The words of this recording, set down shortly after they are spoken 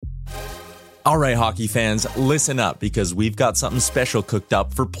All right, hockey fans, listen up because we've got something special cooked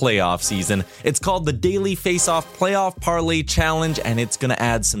up for playoff season. It's called the Daily Face-Off Playoff Parlay Challenge, and it's going to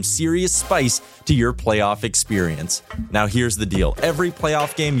add some serious spice to your playoff experience. Now, here's the deal. Every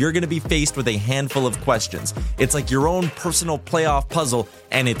playoff game, you're going to be faced with a handful of questions. It's like your own personal playoff puzzle,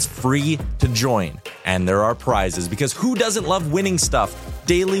 and it's free to join. And there are prizes, because who doesn't love winning stuff?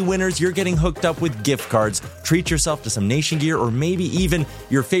 Daily winners, you're getting hooked up with gift cards. Treat yourself to some Nation gear or maybe even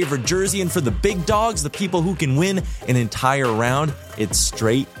your favorite jersey. And for the big dogs, the people who can win an entire round, it's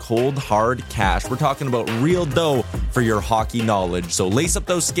straight, cold, hard cash. We're talking about real dough for your hockey knowledge. So lace up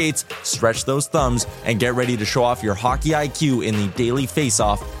those skates, stretch those thumbs, and get ready to show off your hockey IQ in the Daily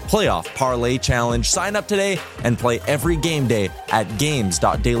Face-Off Playoff Parlay Challenge. Sign up today and play every game day at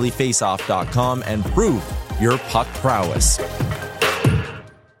games.dailyfaceoff.com and prove your puck prowess.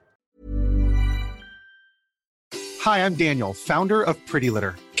 Hi, I'm Daniel, founder of Pretty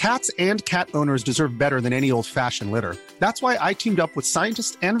Litter. Cats and cat owners deserve better than any old-fashioned litter. That's why I teamed up with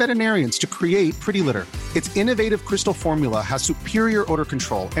scientists and veterinarians to create Pretty Litter. Its innovative crystal formula has superior odor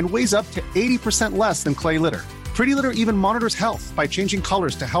control and weighs up to 80% less than clay litter. Pretty Litter even monitors health by changing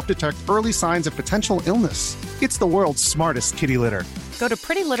colors to help detect early signs of potential illness. It's the world's smartest kitty litter. Go to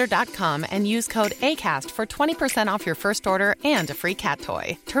prettylitter.com and use code ACAST for 20% off your first order and a free cat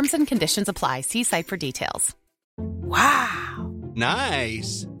toy. Terms and conditions apply. See site for details. Wow.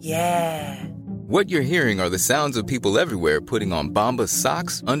 Nice. Yeah. What you're hearing are the sounds of people everywhere putting on Bombas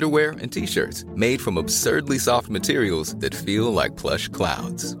socks, underwear, and T-shirts made from absurdly soft materials that feel like plush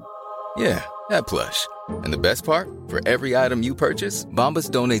clouds. Yeah, that plush. And the best part? For every item you purchase, Bombas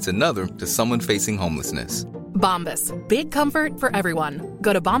donates another to someone facing homelessness. Bombas. Big comfort for everyone.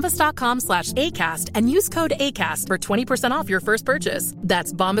 Go to bombas.com/ACAST and use code ACAST for 20% off your first purchase.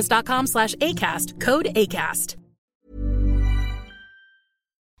 That's bombas.com/ACAST. Code ACAST.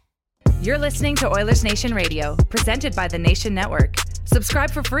 You're listening to Oilers Nation Radio, presented by the Nation Network. Subscribe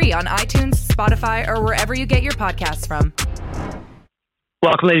for free on iTunes, Spotify, or wherever you get your podcasts from.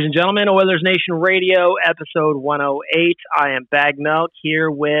 Welcome, ladies and gentlemen, Oilers Nation Radio, episode 108. I am Bag Milk here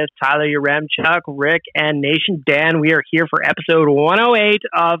with Tyler Yaremchuk, Rick, and Nation Dan. We are here for episode 108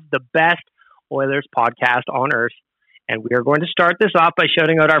 of the best Oilers podcast on earth. And we are going to start this off by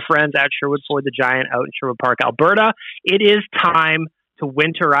shouting out our friends at Sherwood Ford the Giant out in Sherwood Park, Alberta. It is time to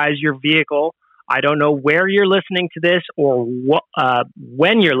winterize your vehicle. I don't know where you're listening to this or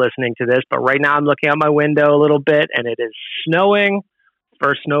when you're listening to this, but right now I'm looking out my window a little bit and it is snowing.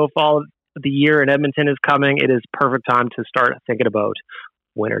 First snowfall of the year in Edmonton is coming. It is perfect time to start thinking about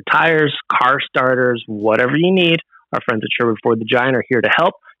winter tires, car starters, whatever you need. Our friends at Sherwood Ford the Giant are here to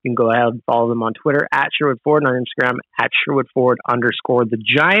help. You can go ahead and follow them on Twitter at Sherwood Ford and on Instagram at Sherwood_Ford_the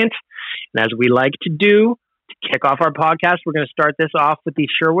Giant. And as we like to do, to kick off our podcast, we're going to start this off with the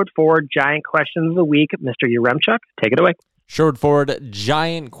Sherwood Ford Giant Question of the Week. Mr. Yaremchuk, take it away. Sherwood Ford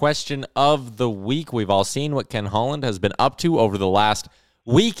Giant Question of the Week. We've all seen what Ken Holland has been up to over the last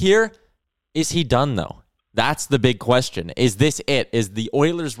week here. Is he done, though? That's the big question. Is this it? Is the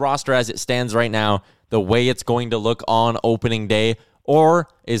Oilers roster as it stands right now the way it's going to look on opening day? Or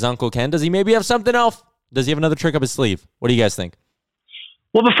is Uncle Ken, does he maybe have something else? Does he have another trick up his sleeve? What do you guys think?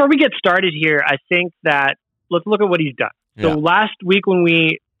 Well, before we get started here, I think that let's look at what he's done. So last week when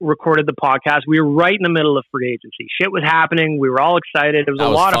we recorded the podcast, we were right in the middle of free agency. Shit was happening. We were all excited. It was a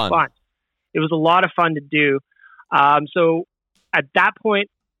lot of fun. It was a lot of fun to do. So at that point,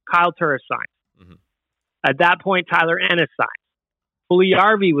 Kyle Turris signed. Mm-hmm. At that point, Tyler Ennis signed.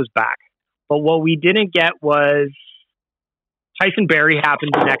 Puljujarvi was back. But what we didn't get was Tyson Barrie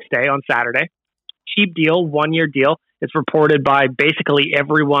happened the next day on Saturday. Cheap deal, 1-year deal. It's reported by basically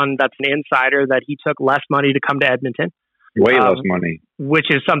everyone that's an insider that he took less money to come to Edmonton. Way less money.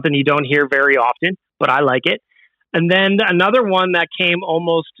 Which is something you don't hear very often, but I like it. And then another one that came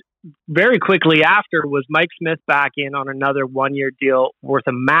almost very quickly after was Mike Smith back in on another 1-year deal worth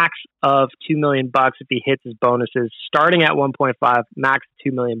a max of $2 million if he hits his bonuses, starting at 1.5, max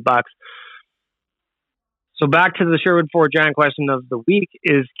 $2 million. So back to the Sherwood Ford Giant Question of the Week: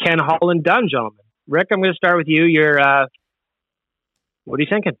 is Ken Holland done, gentlemen? Rick, I'm going to start with you. What are you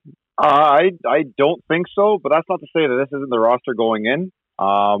thinking? I don't think so, but that's not to say that this isn't the roster going in.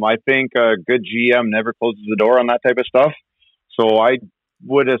 I think a good GM never closes the door on that type of stuff. So I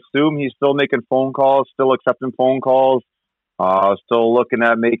would assume he's still making phone calls, still accepting phone calls, still looking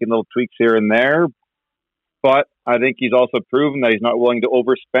at making little tweaks here and there. But I think he's also proven that he's not willing to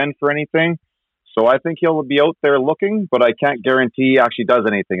overspend for anything. So I think he'll be out there looking, but I can't guarantee he actually does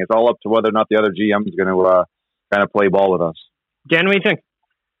anything. It's all up to whether or not the other GM is going to kind of play ball with us. Dan, what do you think?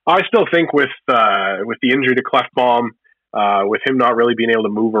 I still think with the injury to Klefbom, with him not really being able to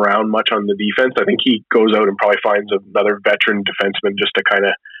move around much on the defense, I think he goes out and probably finds another veteran defenseman just to kind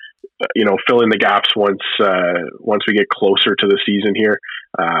of, fill in the gaps once we get closer to the season here.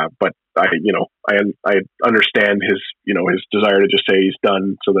 But I understand his desire to just say he's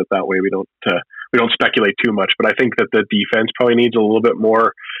done, so that way we don't speculate too much. But I think that the defense probably needs a little bit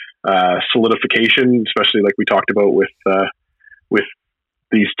more solidification, especially like we talked about with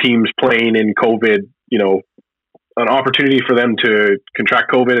these teams playing in COVID. An opportunity for them to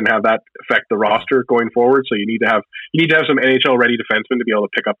contract COVID and have that affect the roster going forward. So you need to have some NHL ready defensemen to be able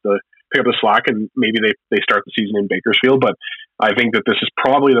to pick up the slack, and maybe they start the season in Bakersfield. But I think that this is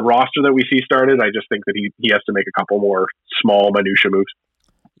probably the roster that we see started. I just think that he has to make a couple more small minutia moves.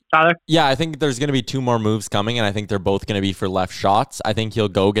 Tyler? Yeah, I think there's going to be 2 more moves coming, and I think they're both going to be for left shots. I think he'll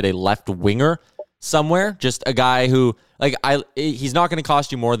go get a left winger somewhere, just a guy who he's not going to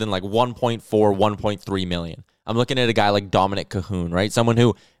cost you more than 1.4, 1.3 million. I'm looking at a guy like Dominic Cahoon, right? Someone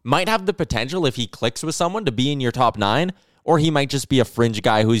who might have the potential, if he clicks with someone, to be in your top 9, or he might just be a fringe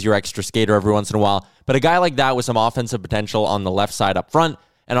guy who's your extra skater every once in a while. But a guy like that with some offensive potential on the left side up front,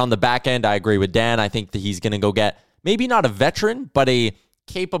 and on the back end, I agree with Dan. I think that he's going to go get maybe not a veteran, but a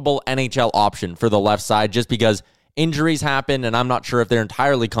capable NHL option for the left side, just because injuries happen, and I'm not sure if they're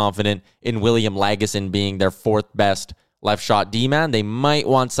entirely confident in William Lagesson being their 4th best left shot D-man. They might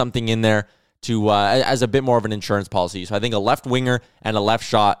want something in there to as a bit more of an insurance policy. So I think a left winger and a left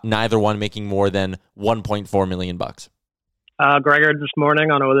shot, neither one making more than $1.4 million. Gregor this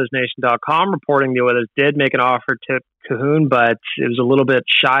morning on OilersNation.com reporting the Oilers did make an offer to Cahoon, but it was a little bit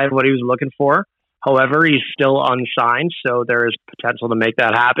shy of what he was looking for. However, he's still unsigned, so there is potential to make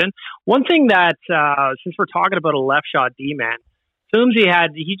that happen. One thing that, since we're talking about a left shot D-man,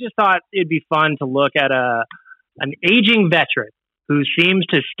 he just thought it'd be fun to look at an aging veteran who seems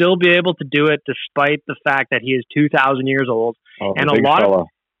to still be able to do it despite the fact that he is 2,000 years old. And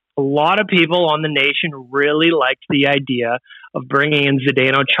a lot of people on the nation really liked the idea of bringing in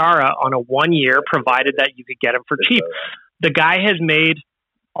Zdeno Chara on a 1 year, provided that you could get him for cheap. The guy has made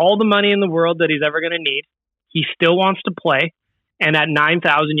all the money in the world that he's ever going to need. He still wants to play. And at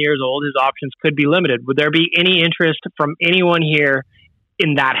 9,000 years old, his options could be limited. Would there be any interest from anyone here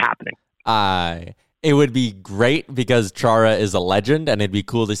in that happening? It would be great because Chara is a legend and it'd be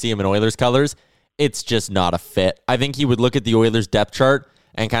cool to see him in Oilers colors. It's just not a fit. I think he would look at the Oilers depth chart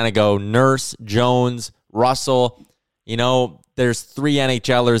and kind of go Nurse, Jones, Russell. There's 3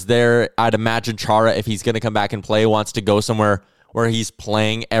 NHLers there. I'd imagine Chara, if he's going to come back and play, wants to go somewhere where he's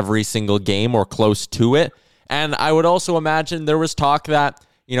playing every single game or close to it. And I would also imagine there was talk that,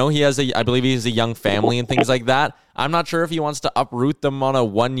 I believe he has a young family and things like that. I'm not sure if he wants to uproot them on a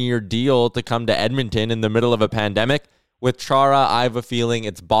 1-year deal to come to Edmonton in the middle of a pandemic. With Chara, I have a feeling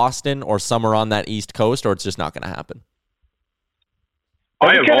it's Boston or somewhere on that East Coast, or it's just not going to happen.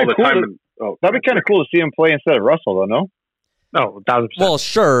 That'd be kind of cool to see him play instead of Russell, though, no? No, 1,000%. Well,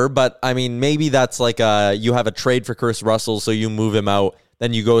 sure, but I mean, maybe that's like you have a trade for Chris Russell, so you move him out,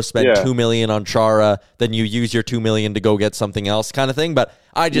 then you go spend $2 million on Chara, then you use your $2 million to go get something else, kind of thing. But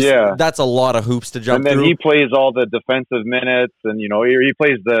that's a lot of hoops to jump through. And then he plays all the defensive minutes, and he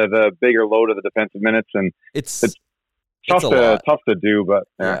plays the bigger load of the defensive minutes, and it's tough to do. But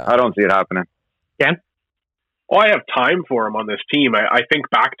I don't see it happening. Dan? Well, I have time for him on this team. I think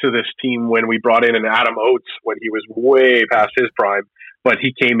back to this team when we brought in an Adam Oates when he was way past his prime, but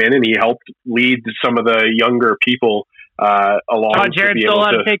he came in and he helped lead some of the younger people along. Jared Stoll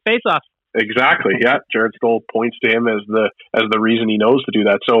had to take face-offs. Exactly. Yeah, Jared Stoll points to him as the reason he knows to do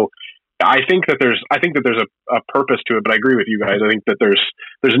that. So I think that there's a purpose to it. But I agree with you guys. I think that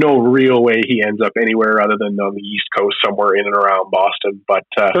there's no real way he ends up anywhere other than on the East Coast, somewhere in and around Boston. But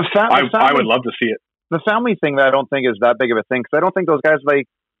I would love to see it. The family thing that I don't think is that big of a thing, because I don't think those guys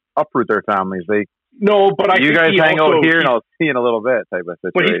uproot their families. No, but you guys hang out here and I'll see in a little bit type of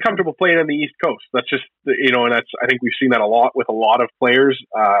situation. But he's comfortable playing on the East Coast. That's just and I think we've seen that a lot with a lot of players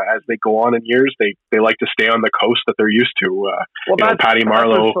as they go on in years. They like to stay on the coast that they're used to. Patty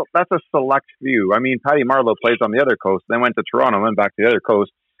Marleau. That's a select few. I mean, Patty Marleau plays on the other coast, then went to Toronto, went back to the other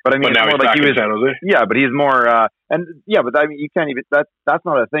coast. But I mean, now he's back in San Jose. Yeah, but he's more but I mean, you can't even. That's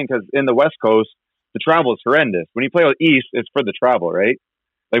not a thing, because in the West Coast, the travel is horrendous. When you play on the East, it's for the travel, right?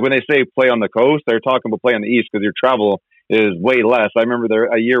 Like when they say play on the coast, they're talking about play on the East because your travel is way less. I remember there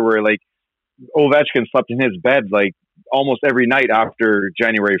a year where Ovechkin slept in his bed almost every night after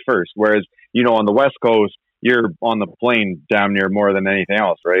January 1st. Whereas, on the West Coast, you're on the plane damn near more than anything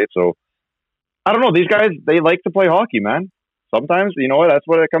else, right? So I don't know. These guys, they like to play hockey, man. Sometimes, that's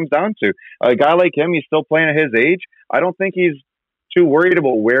what it comes down to. A guy like him, he's still playing at his age. I don't think he's too worried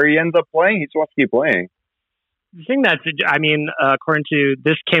about where he ends up playing. He just wants to keep playing. The thing according to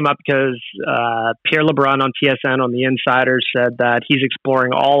this came up because Pierre LeBrun on TSN on the Insider said that he's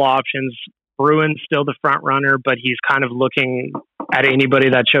exploring all options. Bruins still the front runner, but he's kind of looking at anybody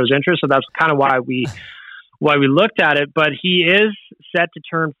that shows interest. So that's kind of why we looked at it. But he is set to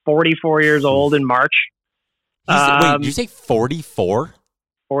turn 44 years old in March. Wait, did you say 44?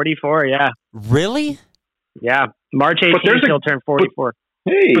 44, yeah. Really? Yeah. March 18th, he'll turn 44.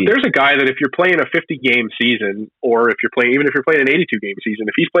 But there's a guy that if you're playing a 50-game season, or if you're playing an 82-game season,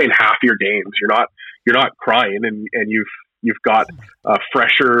 if he's playing half your games, you're not crying, and you've got a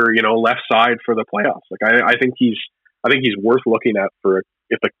fresher, left side for the playoffs. Like I think he's worth looking at for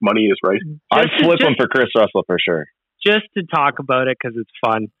if the money is right. I'd flip him for Chris Russell for sure. Just to talk about it because it's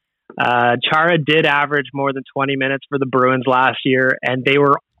fun. Chara did average more than 20 minutes for the Bruins last year, and they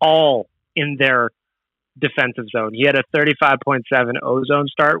were all in their defensive zone. He had a 35.7 ozone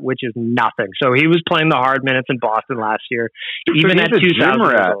start, which is nothing. So he was playing the hard minutes in Boston last year, even at 2,000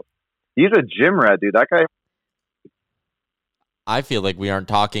 years old. He's a gym rat, dude. That guy. I feel like we aren't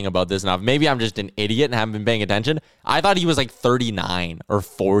talking about this enough. Maybe I'm just an idiot and haven't been paying attention. I thought he was like 39 or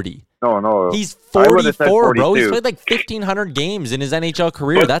 40. No. He's 44, bro. He's played like 1,500 games in his NHL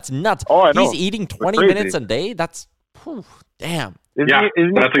career. That's nuts. Oh, I know. He's eating 20 minutes a day. That's, damn. Isn't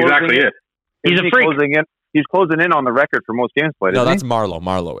that's exactly it. He's a freak. He's closing in on the record for most games played. No, that's Marleau.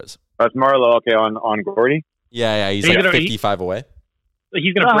 Marleau is. That's Marleau. Okay, on Gordy. Yeah. He's like 55 away.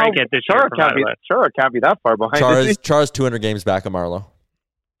 He's going to break it this year. Chara can't be that far behind. Chara's 200 games back of Marleau.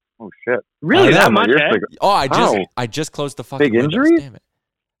 Oh shit! Really that much? I just closed the fucking big injury. Damn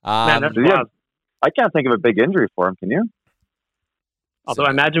it! Man, I can't think of a big injury for him. Can you? Although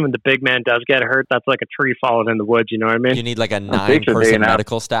I imagine when the big man does get hurt, that's like a tree falling in the woods. You know what I mean? You need like a 9-person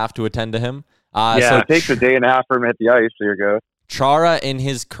medical staff to attend to him. So it takes a day and a half for him to hit the ice. So you're good. Chara in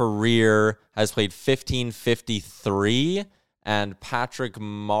his career has played 1553. And Patrick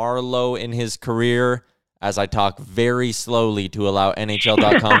Marleau in his career, as I talk very slowly to allow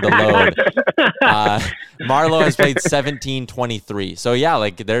NHL.com to load, Marleau has played 1723. So yeah,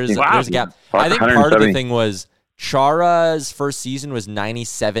 like there's a gap. I think part of the thing was Chara's first season was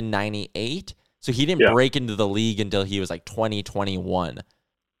 97-98, so he didn't break into the league until he was like 2021.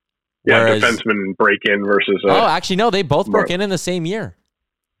 Whereas, defenseman break in versus. Actually no, they both broke in the same year.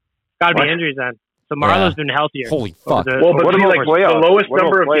 Got to be injuries then. So Marlowe's been healthier. Holy fuck! But the lowest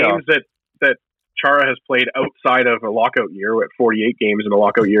number of games that Chara has played outside of a lockout year, at 48 games in a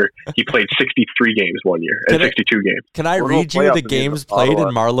lockout year, he played 63 games one year and 62 games. Can I read you the games played in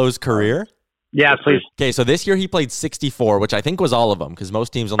Marleau's career? Yeah, please. Okay, so this year he played 64, which I think was all of them because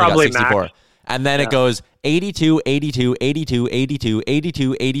most teams only got 64. Max. And then it goes 82, 82, 82, 82,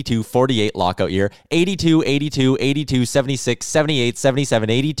 82, 82, 48 lockout year, 82, 82, 82, 76, 78, 77,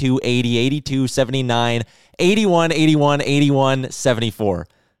 82, 80, 82, 79, 81, 81, 81, 74.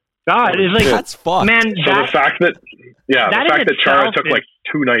 God, it's like, that's fucked. Man, so the fact that Chara took like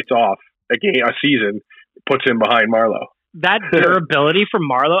 2 nights off a season puts him behind Marleau. That durability from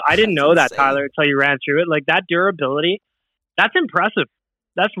Marleau, I didn't know that, Tyler, until you ran through it. Like that durability, that's impressive.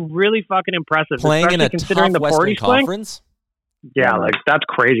 That's really fucking impressive. Playing in a tough Western Conference? Yeah, like that's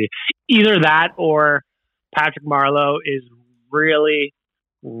crazy. Either that or Patrick Marleau is really,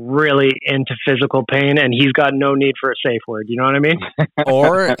 really into physical pain and he's got no need for a safe word. You know what I mean?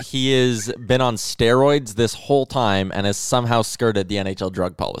 Or he has been on steroids this whole time and has somehow skirted the NHL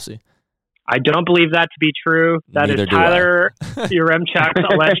drug policy. I don't believe that to be true. That is Tyler Yaremchuk's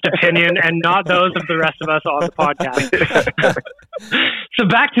alleged opinion and not those of the rest of us on the podcast. So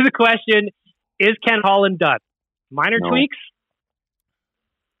back to the question, is Ken Holland done? Minor tweaks?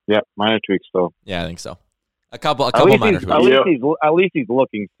 Yeah, minor tweaks still. Yeah, I think so. A couple minor tweaks. At least he's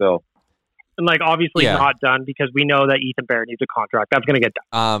looking still. And obviously not done because we know that Ethan Bear needs a contract. That's going to get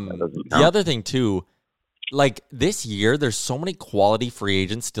done. The other thing too, this year, there's so many quality free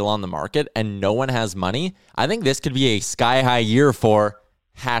agents still on the market and no one has money. I think this could be a sky-high year for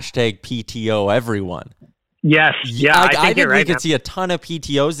 #PTO everyone. Yes. Yeah, I think we could see a ton of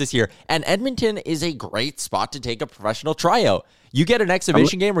PTOs this year. And Edmonton is a great spot to take a professional tryout. You get an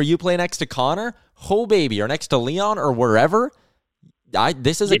exhibition game where you play next to Connor, baby, or next to Leon or wherever.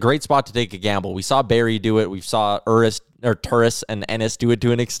 This is a great spot to take a gamble. We saw Barry do it. We saw Turris and Ennis do it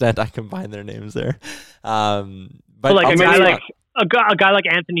to an extent. I combine their names there. But a guy like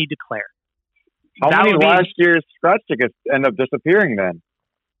Anthony Duclair. How many last year's scratch tickets end up disappearing then?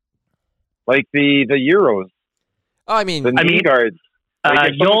 Like the Euros. Oh, I mean, the knee guards.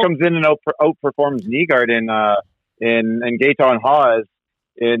 If someone comes in and outperforms Nygaard in Gaetan Haas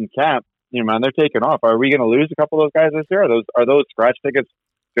in camp, man, they're taking off. Are we going to lose a couple of those guys this year? Are those scratch tickets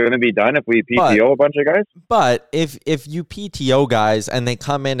going to be done if we PTO a bunch of guys. But if you PTO guys and they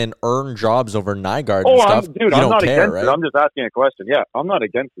come in and earn jobs over Nygaard and stuff, I'm not care, against right? it. I'm just asking a question. Yeah, I'm not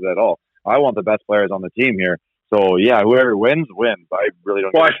against it at all. I want the best players on the team here. So, yeah, whoever wins. I really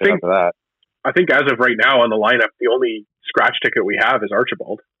don't care after that. I think as of right now on the lineup, the only scratch ticket we have is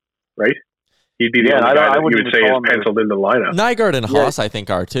Archibald, right? He'd be the only guy that you would say is penciled in the lineup. Nygaard and Haas, I think,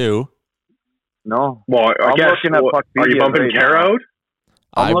 are too. No. Well, I guess, are you bumping Kara out?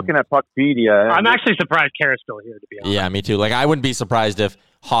 I'm looking at Puckpedia. I'm actually surprised Kara's still here, to be honest. Yeah, me too. Like, I wouldn't be surprised if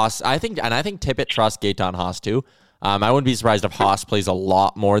Haas, I think Tippett trusts Gaetan Haas too. I wouldn't be surprised if Haas plays a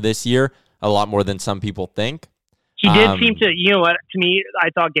lot more this year, a lot more than some people think. He did seem to, you know what, to me, I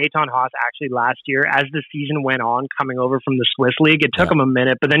thought Gaetan Haas actually last year, as the season went on, coming over from the Swiss League, it took him a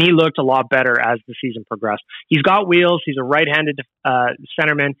minute, but then he looked a lot better as the season progressed. He's got wheels. He's a right-handed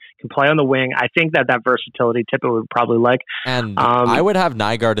centerman, can play on the wing. I think that versatility Tippett would probably like. And I would have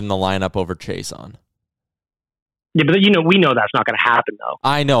Nygaard in the lineup over Chason. Yeah, but we know that's not going to happen, though.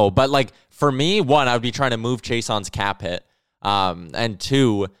 I know, but like for me, one, I would be trying to move Chason's cap hit. And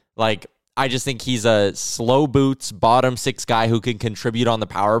two, like, I just think he's a slow boots, bottom six guy who can contribute on the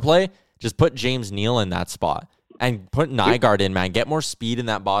power play. Just put James Neal in that spot and put Nygaard in, man. Get more speed in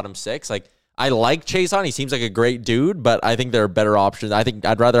that bottom six. Like, I like Chason. He seems like a great dude, but I think there are better options. I think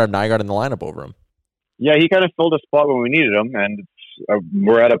I'd rather have Nygaard in the lineup over him. Yeah, he kind of filled a spot when we needed him, and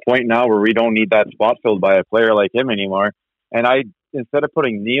we're at a point now where we don't need that spot filled by a player like him anymore. And instead of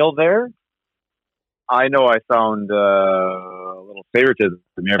putting Neal there, I know I sound a little favoritism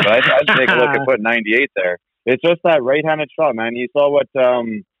here, but I'd take a look at putting 98 there. It's just that right-handed shot, man. You saw what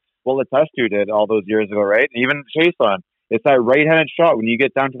Letestu did all those years ago, right? And even Chason. It's that right-handed shot when you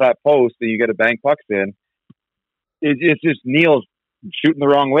get down to that post and you get a bang pucks in. It's just Neal's shooting the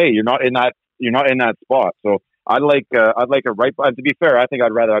wrong way. You're not in that spot. So I'd like a right. To be fair, I think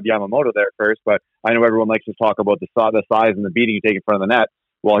I'd rather have Yamamoto there first. But I know everyone likes to talk about the size and the beating you take in front of the net.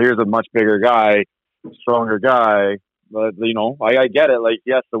 Well, here's a much bigger guy, stronger guy. But, I get it. Like,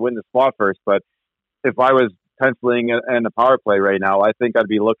 yes, to win the spot first. But if I was penciling in a power play right now, I think I'd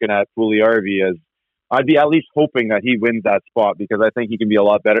be looking at Puljujärvi as. I'd be at least hoping that he wins that spot because I think he can be a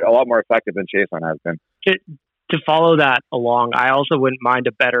lot more effective than Chason has been. To follow that along, I also wouldn't mind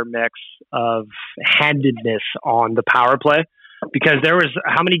a better mix of handedness on the power play because there was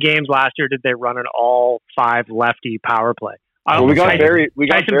how many games last year did they run an all 5 lefty power play? Well, Tyson Barrie's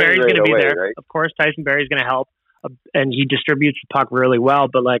going to be there. Right? Of course, Tyson Barrie's going to help, and he distributes the puck really well.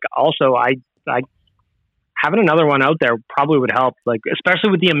 But also, I having another one out there probably would help, especially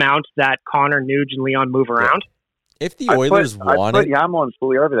with the amount that Connor, Nuge, and Leon move around. If the Oilers wanted... I'd put Yamo and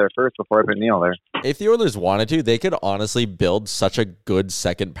Puljujärvi there first before I put Neal there. If the Oilers wanted to, they could honestly build such a good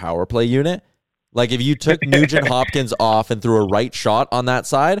second power play unit. Like, if you took Nugent Hopkins off and threw a right shot on that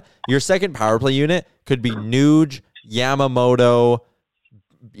side, your second power play unit could be Nuge, Yamamoto,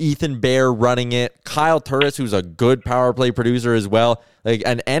 Ethan Bear running it, Kyle Turris, who's a good power play producer as well,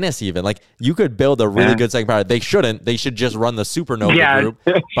 and Ennis even. You could build a really good second power. They shouldn't. They should just run the Supernova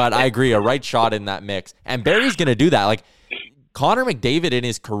group. But I agree, a right shot in that mix. And Barry's going to do that. Connor McDavid in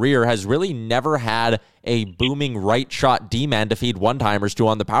his career has really never had a booming right shot D-man to feed one-timers to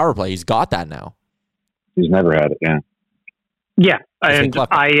on the power play. He's got that now. He's never had it, yeah. Yeah, and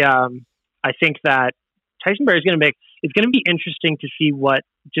I think that Tyson Barrie's going to make... It's going to be interesting to see what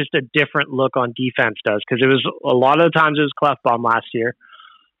just a different look on defense does, because it was a lot of the times it was Klefbom last year.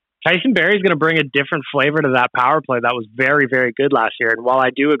 Tyson Barrie's going to bring a different flavor to that power play that was very, very good last year. And while I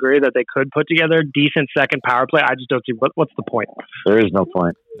do agree that they could put together a decent second power play, I just don't see what's the point. There is no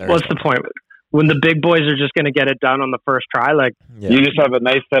point. What's the point when the big boys are just going to get it done on the first try? You just have a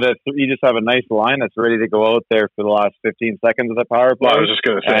nice line that's ready to go out there for the last 15 seconds of the power play. Well, I was just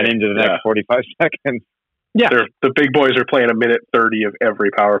going to say, and into the next 45 seconds. Yeah, the big boys are playing a minute 30 of every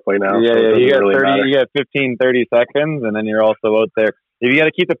power play now. Yeah, so you got really 30, matter. you got 15, 30 seconds, and then you're also out there. If you got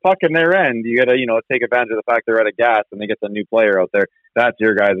to keep the puck in their end, you got to take advantage of the fact they're out of gas and they get the new player out there. That's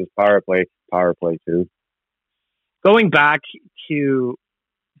your guys' power play too. Going back to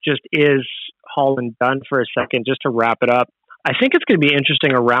just is Holland done for a second, just to wrap it up. I think it's going to be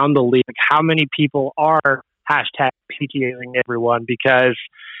interesting around the league how many people are hashtag PTAing everyone, because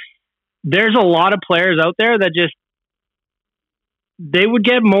there's a lot of players out there that they would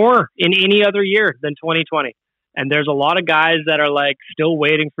get more in any other year than 2020. And there's a lot of guys that are still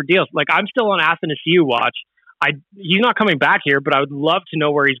waiting for deals. I'm still on Athanasiou watch. He's not coming back here, but I would love to know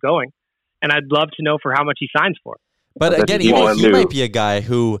where he's going. And I'd love to know for how much he signs for. But again, he might be a guy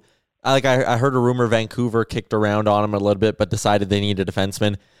who, I heard a rumor Vancouver kicked around on him a little bit, but decided they need a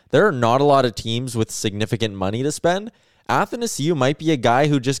defenseman. There are not a lot of teams with significant money to spend. Athanasiou might be a guy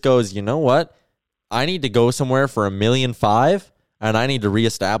who just goes, you know what? I need to go somewhere for $1.5 million, and I need to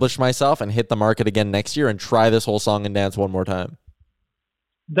reestablish myself and hit the market again next year and try this whole song and dance one more time.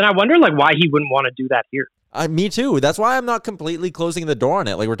 Then I wonder why he wouldn't want to do that here. Me too. That's why I'm not completely closing the door on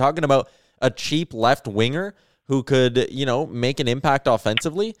it. Like, we're talking about a cheap left winger who could, make an impact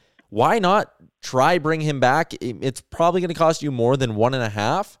offensively. Why not try bring him back? It's probably going to cost you more than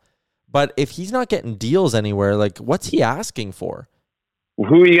 1.5. But if he's not getting deals anywhere, what's he asking for?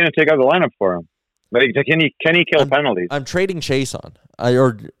 Who are you going to take out of the lineup for him? Can he kill penalties? I'm trading Chase on.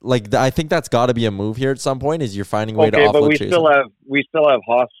 I think that's got to be a move here at some point. Is you're finding a way to offload but Chase. We still have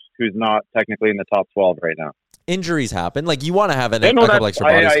Haas, who's not technically in the top 12 right now. Injuries happen. You want to have a couple extra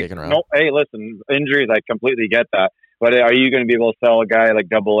bodies taken around. No, hey, listen, injuries. I completely get that. But are you going to be able to sell a guy like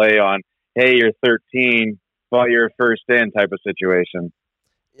AA on? Hey, you're 13, but you're first in type of situation?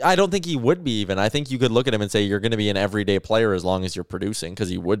 I don't think he would be even. I think you could look at him and say you're going to be an everyday player as long as you're producing, because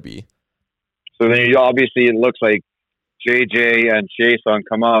he would be. So then obviously it looks like JJ and Chason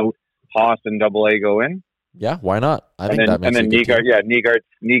come out, Haas and AA go in. Yeah, why not? I think that makes and then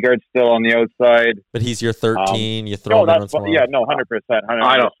Nygaard's still on the outside. But he's your 13. You throw him in once in a while. Yeah, no, 100%.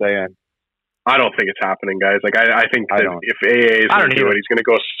 I don't think it's happening, guys. I think that if AA is going to do it,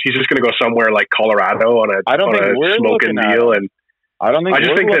 he's just going to go somewhere like Colorado on a smoking deal. And I don't think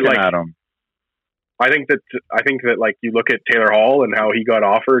we're looking at him. I think that you look at Taylor Hall and how he got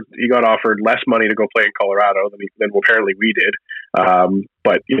offered less money to go play in Colorado than apparently we did.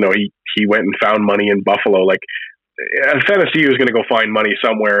 But he went and found money in Buffalo. Tennessee is going to go find money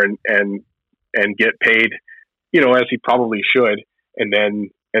somewhere and get paid, as he probably should, and then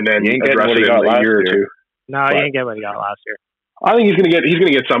address it in a year or two. No, he didn't get what he got last year. I think he's going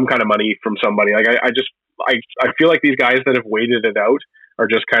to get some kind of money from somebody. I feel like these guys that have waited it out are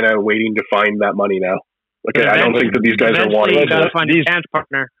just kind of waiting to find that money now. I don't think that these guys are wanting to. You got to find a dance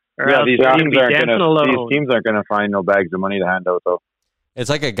partner. These teams aren't going to find no bags of money to hand out, though. It's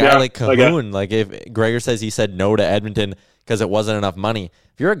like a guy like Cahoon. If Gregor says he said no to Edmonton because it wasn't enough money.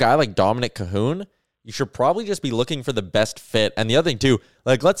 If you're a guy like Dominic Cahoon, you should probably just be looking for the best fit. And the other thing too,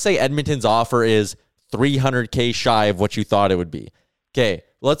 let's say Edmonton's offer is $300K shy of what you thought it would be. Okay,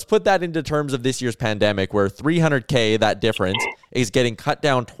 let's put that into terms of this year's pandemic, where $300K, that difference, is getting cut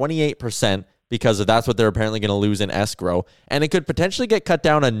down 28% because that's what they're apparently going to lose in escrow. And it could potentially get cut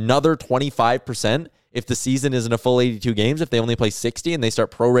down another 25% if the season isn't a full 82 games, if they only play 60 and they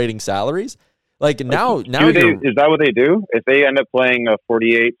start prorating salaries. Is that what they do? If they end up playing a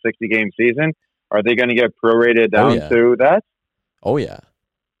 48, 60 game season, are they going to get prorated down to that? Oh, yeah.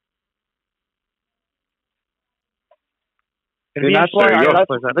 This is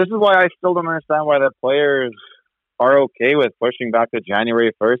why I still don't understand why the players are okay with pushing back to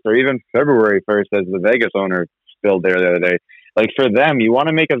January 1st or even February 1st, as the Vegas owner spilled there the other day. For them, you want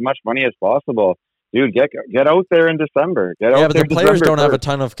to make as much money as possible. Dude, get out there in December. But the players don't have a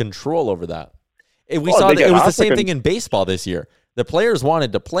ton of control over that. It was the same thing in baseball this year. The players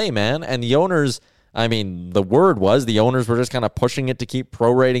wanted to play, man, and the owners, the word was the owners were just kind of pushing it to keep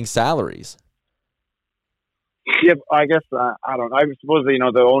prorating salaries. Yeah, I guess, I don't know. I suppose,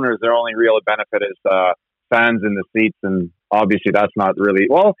 the owners, their only real benefit is fans in the seats, and obviously that's not really...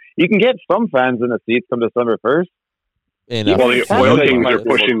 Well, you can get some fans in the seats come December 1st. The Oil Kings are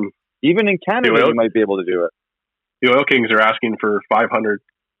pushing... Even in Canada, you might be able to do it. The Oil Kings are asking for 500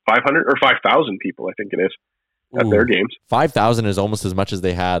 or 5,000 people, I think it is, at their games. 5,000 is almost as much as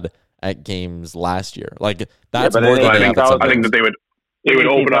they had at games last year. That's more than I think that they would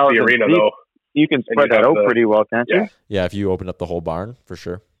open up the arena, though. You can spread that out pretty well, can't you? Yeah, if you open up the whole barn, for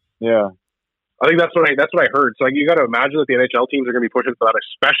sure. Yeah. I think that's what I heard. So you got to imagine that the NHL teams are going to be pushing for that,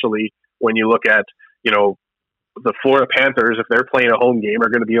 especially when you look at, the Florida Panthers, if they're playing a home game, are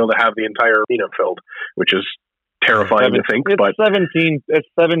going to be able to have the entire arena filled, which is terrifying to think. It's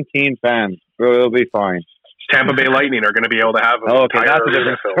 17 fans, so it'll be fine. Tampa Bay Lightning are going to be able to have an entire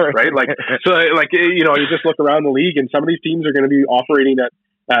arena filled, right? You just look around the league, and some of these teams are going to be operating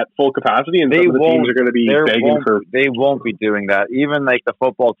at full capacity, and some of the teams are going to be begging for... They won't be doing that. Even the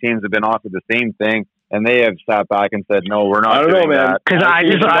football teams have been offered the same thing, and they have sat back and said, no, we're not doing that. Because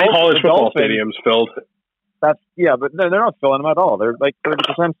college football stadiums filled. But they're not filling them at all. They're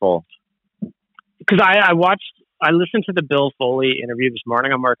 30% full. Because I listened to the Bill Foley interview this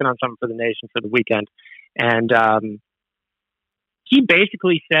morning. I'm working on something for the Nation for the weekend. And he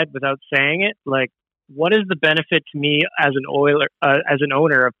basically said, without saying it, what is the benefit to me as an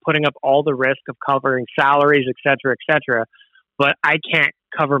owner of putting up all the risk of covering salaries, et cetera, but I can't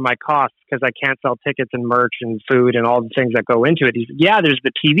cover my costs because I can't sell tickets and merch and food and all the things that go into it. He said, there's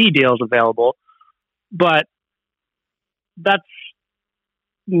the TV deals available, but that's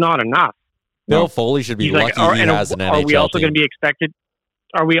not enough. Bill Foley should be lucky he has an NHL Are we also team. going to be expected?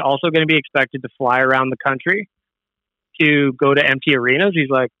 Are we also going to be expected to fly around the country to go to empty arenas? He's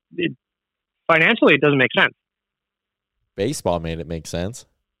like, financially, it doesn't make sense. Baseball made it make sense.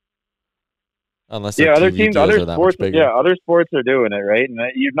 Unless other teams, other sports, other sports are doing it, right? And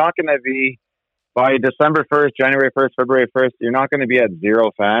you're not going to be by December 1st, January 1st, February 1st. You're not going to be at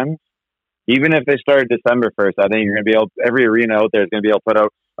 0 fans. Even if they start December 1st, I think you're going to be able. Every arena out there is going to be able to put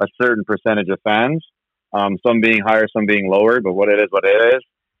out a certain percentage of fans. Some being higher, some being lower, but what it is.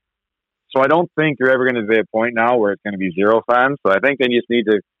 So I don't think you're ever going to be at a point now where it's going to be 0 fans. So I think they just need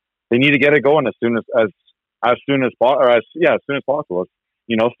to get it going as soon as possible.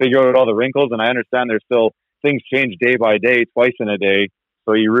 Figure out all the wrinkles. And I understand there's still things change day by day, twice in a day.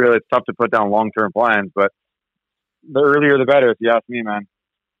 So it's tough to put down long-term plans, but the earlier the better, if you ask me, man.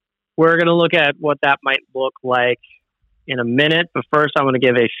 We're going to look at what that might look like in a minute. But first, I want to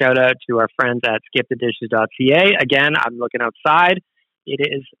give a shout out to our friends at skipthedishes.ca. Again, I'm looking outside. It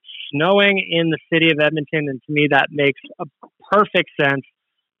is snowing in the city of Edmonton. And to me, that makes a perfect sense.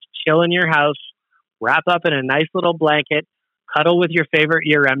 Chill in your house, wrap up in a nice little blanket, cuddle with your favorite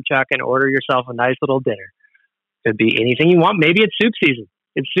ear Chuck, and order yourself a nice little dinner. Could be anything you want. Maybe it's soup season.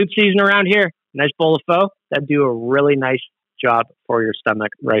 It's soup season around here. Nice bowl of pho. That'd do a really nice job for your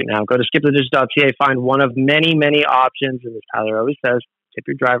stomach right now. Go to skipthedishes.ca. Find one of many, many options. And as Tyler always says, tip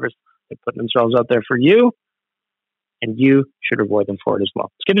your drivers. They're putting themselves out there for you, and you should reward them for it as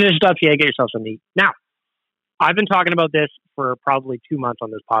well. Skipthedishes.ca. Get yourself some meat. Now, I've been talking about this for probably 2 months on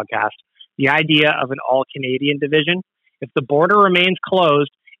this podcast. The idea of an all-Canadian division. If the border remains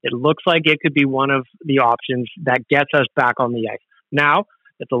closed, it looks like it could be one of the options that gets us back on the ice. Now,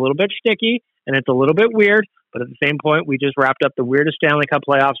 it's a little bit sticky and it's a little bit weird, but at the same point, we just wrapped up the weirdest Stanley Cup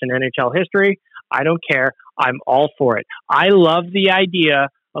playoffs in NHL history. I don't care. I'm all for it. I love the idea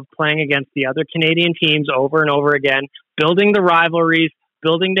of playing against the other Canadian teams over and over again, building the rivalries,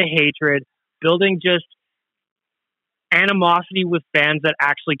 building the hatred, building just animosity with fans that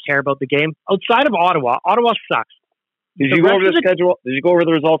actually care about the game. Outside of Ottawa sucks. Did you go over the schedule? Did you go over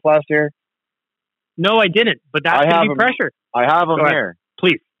the results last year? No, I didn't. But that's going to be pressure. I have them here.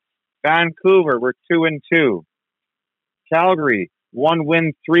 Please. Vancouver, we're 2-2. Calgary, 1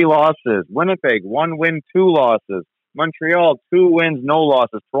 win, 3 losses. Winnipeg, 1 win, 2 losses. Montreal, 2 wins, no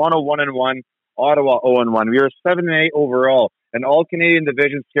losses. Toronto, 1-1. Ottawa, 0-1. We are 7-8 overall. An all-Canadian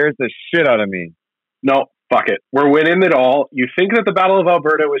division scares the shit out of me. No, fuck it. We're winning it all. You think that the Battle of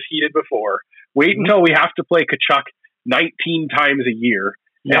Alberta was heated before. Wait until we have to play Tkachuk 19 times a year.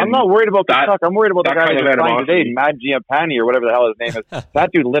 Yeah, I'm not worried about Tkachuk. I'm worried about the guy that was playing today, Matt Giampani or whatever the hell his name is.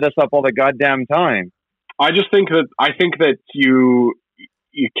 That dude lit us up all the goddamn time. I think that you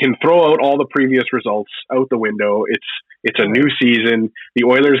can throw out all the previous results out the window. It's a new season. The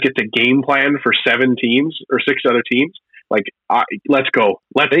Oilers get to game plan for 7 teams or 6 other teams. Let's go.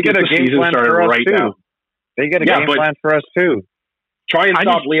 Let's get the season started right now. They get a game plan for us too. Try and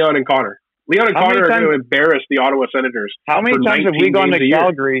stop Leon and Connor. Leon and Connor are going to embarrass the Ottawa Senators. How many times have we gone to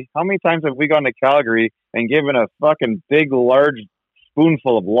Calgary? How many times have we gone to Calgary and given a fucking big, large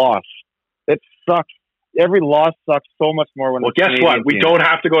spoonful of loss? It sucks. Every loss sucks so much more when. Well, guess what? We don't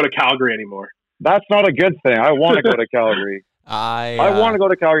have to go to Calgary anymore. That's not a good thing. I want to go to Calgary. I want to go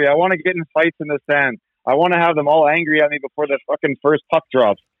to Calgary. I want to get in fights in the sand. I want to have them all angry at me before the fucking first puck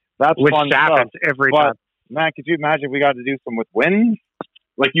drops. That's fun stuff. Every time. Man, could you imagine if we got to do some with wins?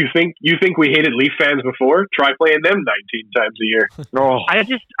 Like you think we hated Leaf fans before? Try playing them 19 times a year. No.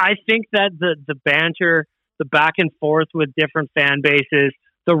 I think that the banter, the back and forth with different fan bases,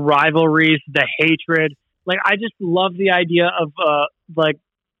 the rivalries, the hatred. Like I just love the idea of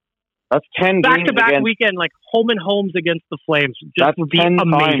that's 10 back-to-back weekend, like home and homes against the Flames. Just would be 10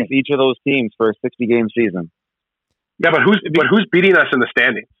 amazing. Times each of those teams for a 60-game season. Yeah, but who's beating us in the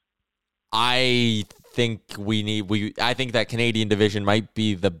standings? I think I think that Canadian division might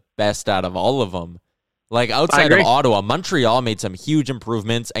be the best out of all of them. Like outside of Ottawa, Montreal made some huge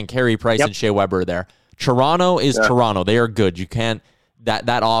improvements, and Carey Price and Shea Weber are there. Toronto is Toronto. They are good. You can't that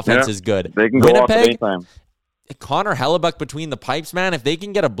offense is good. They can Winnipeg, go off anytime. Connor Hellebuck between the pipes, man. If they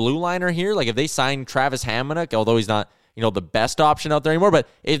can get a blue liner here, like if they sign Travis Hamonic, although he's not the best option out there anymore, but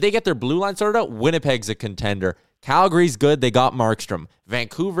if they get their blue line sorted out, Winnipeg's a contender. Calgary's good. They got Markstrom.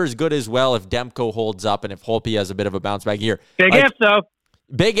 Vancouver's good as well if Demko holds up and if Holtby has a bit of a bounce back year. Big ifs, though.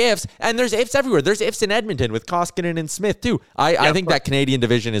 Big ifs. And there's ifs everywhere. There's ifs in Edmonton with Koskinen and Smith, too. I think that Canadian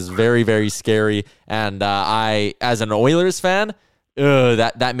division is very, very scary. And I, as an Oilers fan,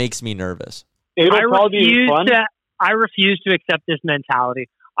 that makes me nervous. It'll probably be fun. I refuse to accept this mentality.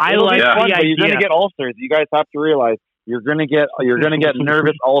 You're going to get ulcers. You guys have to realize you're gonna get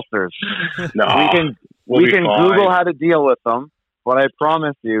nervous ulcers. No, we can Google how to deal with them, but I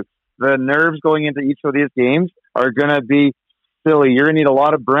promise you, the nerves going into each of these games are gonna be silly. You're gonna need a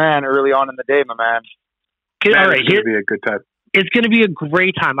lot of bran early on in the day, my man. All right, it's gonna be a good time. It's gonna be a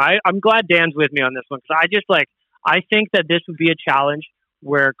great time. I'm glad Dan's with me on this one because I think that this would be a challenge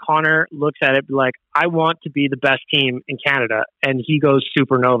where Connor looks at it like, I want to be the best team in Canada, and he goes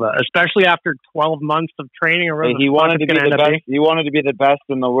supernova, especially after 12 months of training. He wanted to be the best. He wanted to be the best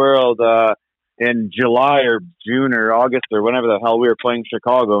in the world in July or June or August or whenever the hell we were playing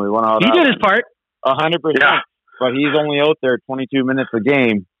Chicago. And we went out. He did his part. 100%. Yeah. But he's only out there 22 minutes a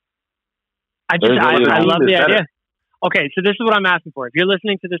game. I love the idea. Okay, so this is what I'm asking for. If you're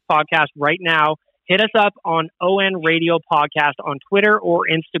listening to this podcast right now, hit us up on ON Radio Podcast on Twitter or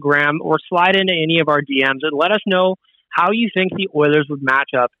Instagram, or slide into any of our DMs and let us know how you think the Oilers would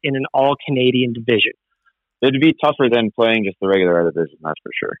match up in an all-Canadian division. It'd be tougher than playing just the regular division, that's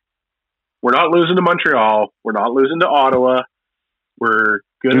for sure. We're not losing to Montreal. We're not losing to Ottawa. We're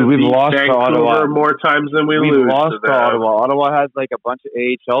going to beat Vancouver more times than we've lost to Ottawa. Ottawa has like a bunch of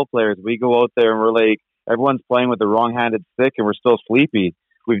AHL players. We go out there and we're like, everyone's playing with the wrong-handed stick and we're still sleepy.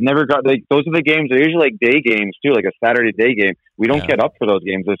 We've never got those are the games. They're usually like day games too, like a Saturday day game. We don't get up for those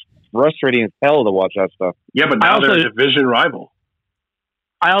games. It's frustrating as hell to watch that stuff. Yeah, but now they're a division rival.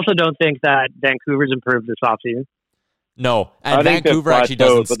 I also don't think that Vancouver's improved this offseason. No, and Vancouver actually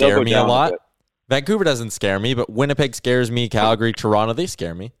doesn't scare me a lot. Vancouver doesn't scare me, but Winnipeg scares me. Calgary, Toronto, they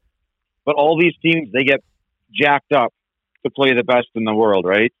scare me. But all these teams, they get jacked up to play the best in the world,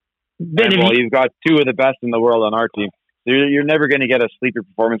 right? You've got two of the best in the world on our team. You're never going to get a sleeper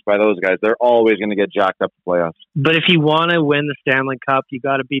performance by those guys. They're always going to get jacked up to playoffs. But if you want to win the Stanley Cup, you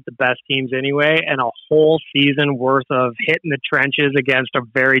got to beat the best teams anyway. And a whole season worth of hitting the trenches against a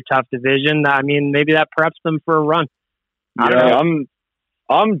very tough division, I mean, maybe that preps them for a run.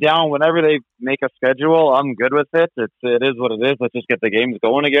 I'm down whenever they make a schedule. I'm good with it. It is what it is. Let's just get the games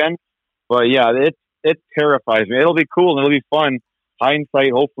going again. But yeah, it terrifies me. It'll be cool and it'll be fun.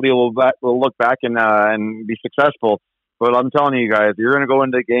 Hindsight, hopefully, we'll look back and be successful. But I'm telling you guys, you're going to go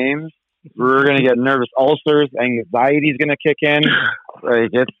into games. We're going to get nervous ulcers. Anxiety's going to kick in. Like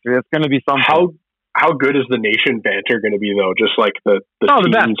it's going to be something. How good is the Nation banter going to be though? Just like the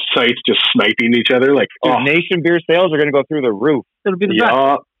team sites just sniping each other. Like Nation beer sales are going to go through the roof. It'll be the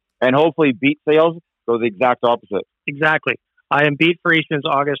best. And hopefully beat sales go the exact opposite. Exactly. I am beat free since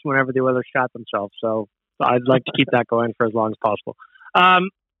August whenever the Oilers shot themselves. So I'd like to keep that going for as long as possible.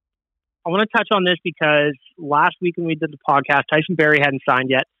 I want to touch on this because last week when we did the podcast, Tyson Barrie hadn't signed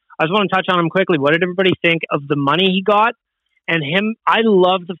yet. I just want to touch on him quickly. What did everybody think of the money he got? And him, I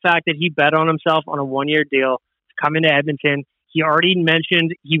love the fact that he bet on himself on a one-year deal to come into Edmonton. He already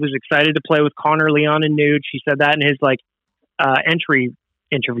mentioned he was excited to play with Connor, Leon, and Nuge. He said that in his entry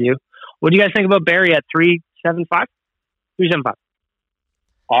interview. What do you guys think about Barrie at 3.75? 3.75.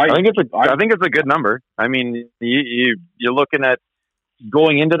 I think it's a good number. I mean, you're looking at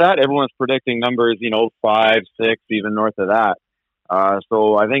going into that. Everyone's predicting numbers, 5, 6, even north of that.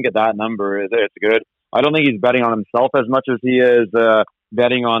 So I think at that number, it's good. I don't think he's betting on himself as much as he is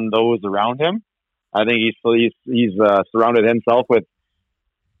betting on those around him. I think he's surrounded himself with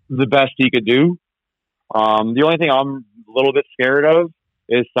the best he could do. The only thing I'm a little bit scared of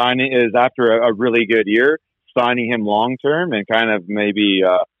is after a really good year, signing him long term and kind of maybe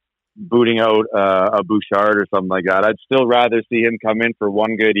booting out a Bouchard or something like that. I'd still rather see him come in for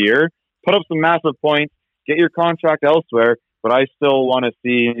one good year, put up some massive points, get your contract elsewhere. But I still want to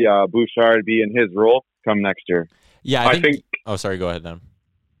see Bouchard be in his role come next year. Yeah, I think. Oh, sorry. Go ahead, Dan.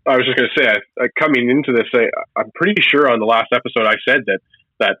 I was just going to say, coming into this, I'm pretty sure on the last episode I said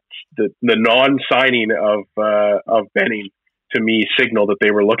that the non-signing of Benning to me signaled that they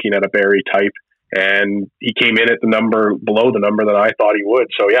were looking at a Barrie type, and he came in at the number below the number that I thought he would.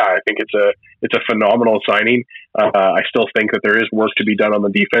 So yeah, I think it's a phenomenal signing. I still think that there is work to be done on the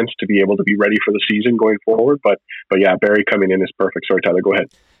defense to be able to be ready for the season going forward. But yeah, Barrie coming in is perfect. Sorry, Tyler, go ahead.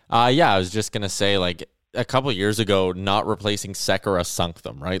 Yeah, I was just gonna say, like, a couple of years ago, not replacing Sekera sunk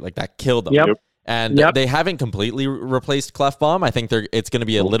them, right? Like that killed them. Yep. And they haven't completely replaced Klefbom. I think it's going to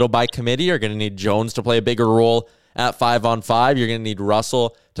be a little by committee. You're going to need Jones to play a bigger role at 5-on-5. You're going to need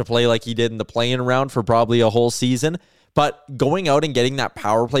Russell to play like he did in the play-in round for probably a whole season. But going out and getting that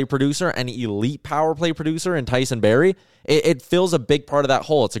power play producer, an elite power play producer in Tyson Barrie, it fills a big part of that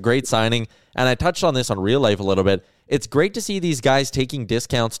hole. It's a great signing. And I touched on this on Real Life a little bit. It's great to see these guys taking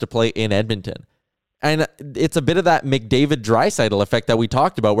discounts to play in Edmonton. And it's a bit of that McDavid Draisaitl effect that we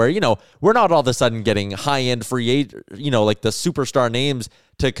talked about where, we're not all of a sudden getting high-end free agent, like the superstar names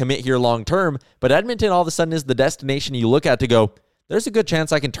to commit here long term, but Edmonton all of a sudden is the destination you look at to go, there's a good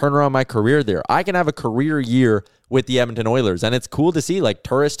chance I can turn around my career there. I can have a career year with the Edmonton Oilers. And it's cool to see, like,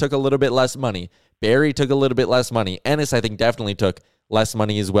 Turris took a little bit less money. Barrie took a little bit less money. Ennis, I think, definitely took less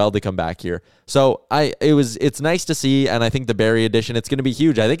money as well to come back here. So it's nice to see, and I think the Barrie addition, it's going to be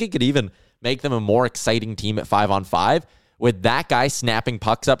huge. I think it could even make them a more exciting team at 5-on-5. With that guy snapping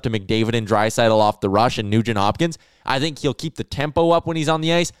pucks up to McDavid and Draisaitl off the rush and Nugent Hopkins, I think he'll keep the tempo up when he's on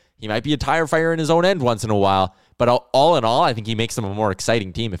the ice. He might be a tire fire in his own end once in a while, but all in all, I think he makes them a more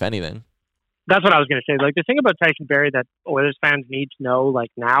exciting team, if anything. That's what I was going to say. Like, the thing about Tyson Barrie that Oilers fans need to know,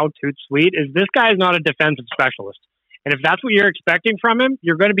 like, now, toot sweet, is this guy is not a defensive specialist. And if that's what you're expecting from him,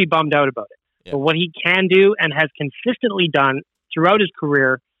 you're going to be bummed out about it. Yeah. But what he can do and has consistently done throughout his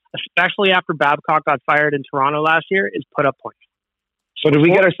career, especially after Babcock got fired in Toronto last year, is put up points. So did we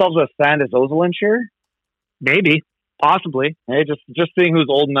get ourselves a Sandis Ozolinsh here? Maybe. Possibly. Hey, just seeing who's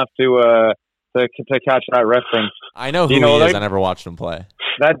old enough to catch that reference. I know who he is. I never watched him play.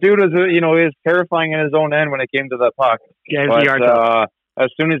 That dude was, he was terrifying in his own end when it came to the puck. Yeah, but, as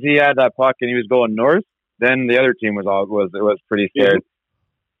soon as he had that puck and he was going north, then the other team was pretty scared.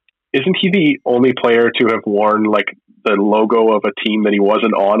 Isn't he the only player to have worn like the logo of a team that he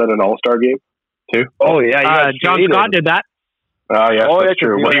wasn't on at an All-Star game too? Oh yeah, John Scott did that. Yes, that's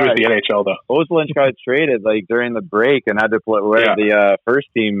true. Well, he was the NHL though. Ozolinsh got traded like during the break and had to wear the first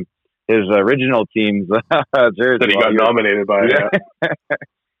team, his original team's jersey that he got nominated by.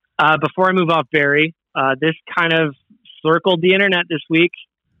 Yeah. Before I move off Barrie, this kind of circled the internet this week.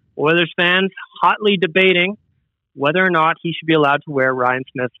 Oilers fans hotly debating whether or not he should be allowed to wear Ryan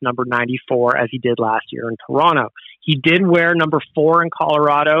Smith's number 94 as he did last year in Toronto. He did wear number 4 in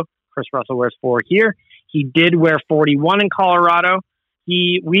Colorado. Chris Russell wears 4 here. He did wear 41 in Colorado.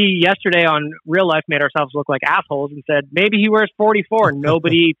 We yesterday on Real Life made ourselves look like assholes and said maybe he wears 44.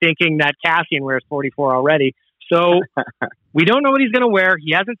 Nobody thinking that Cassian wears 44 already. So we don't know what he's going to wear.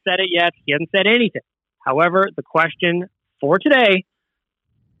 He hasn't said it yet. He hasn't said anything. However, the question for today,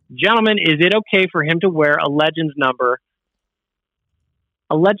 gentlemen, is it okay for him to wear a Legends number?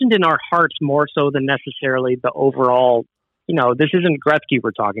 A legend in our hearts more so than necessarily the overall, this isn't Gretzky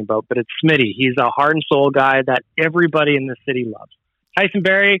we're talking about, but it's Smitty. He's a heart and soul guy that everybody in the city loves. Tyson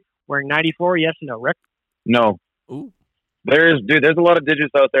Barrie wearing 94, yes or no, Rick? No. Ooh. There's a lot of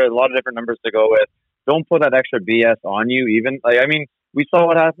digits out there, a lot of different numbers to go with. Don't put that extra BS on you even. We saw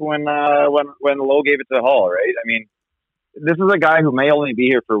what happened when Lowe gave it to Hall, right? I mean, this is a guy who may only be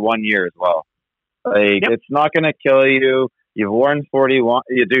here for 1 year as well. It's not going to kill you. You've worn 41.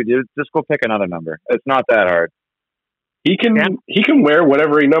 You just go pick another number. It's not that hard. He can wear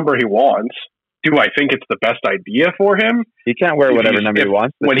whatever number he wants. Do I think it's the best idea for him? He can't wear whatever number he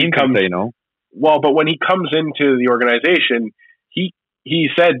wants. When he comes, Well, but when he comes into the organization, he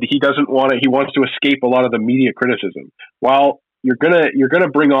said he doesn't want to. He wants to escape a lot of the media criticism. Well, you're gonna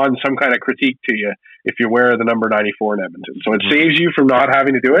bring on some kind of critique to you if you wear the number 94 in Edmonton. So it saves you from not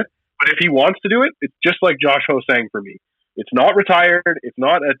having to do it. But if he wants to do it, it's just like Josh Ho saying for me. It's not retired. It's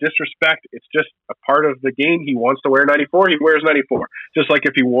not a disrespect. It's just a part of the game. He wants to wear 94. He wears 94. Just like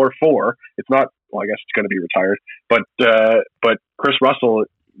if he wore 4, it's not. Well, I guess it's going to be retired. But Chris Russell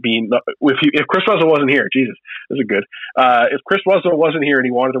if Chris Russell wasn't here, Jesus, this is good. If Chris Russell wasn't here and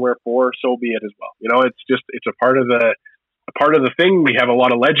he wanted to wear 4, so be it as well. It's a part of the thing. We have a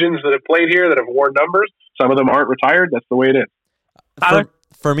lot of legends that have played here that have worn numbers. Some of them aren't retired. That's the way it is.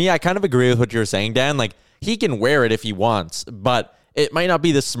 For me, I kind of agree with what you're saying, Dan. Like, he can wear it if he wants, but it might not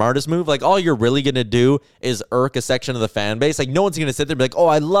be the smartest move. Like, all you're really going to do is irk a section of the fan base. Like, no one's going to sit there and be like, oh,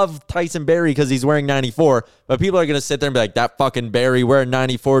 I love Tyson Barrie because he's wearing 94. But people are going to sit there and be like, that fucking Barrie wearing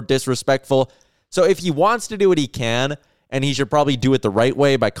 94, disrespectful. So if he wants to do it, he can. And he should probably do it the right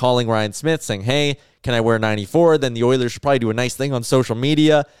way by calling Ryan Smith, saying, hey, can I wear 94? Then the Oilers should probably do a nice thing on social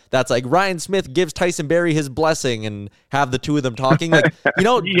media. That's like, Ryan Smith gives Tyson Barrie his blessing and have the two of them talking. Like,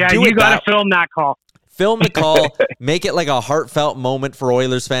 yeah, you got to film that call. Film the call, make it like a heartfelt moment for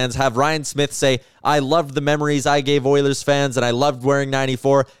Oilers fans. Have Ryan Smith say, I loved the memories I gave Oilers fans, and I loved wearing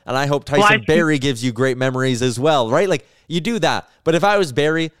 94, and I hope Tyson Barrie gives you great memories as well, right? Like, you do that. But if I was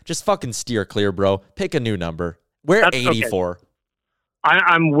Barrie, just fucking steer clear, bro. Pick a new number. Wear 84. Okay.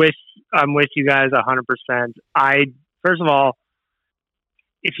 I'm with you guys 100%. First of all,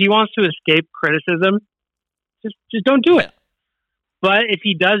 if he wants to escape criticism, just don't do it. But if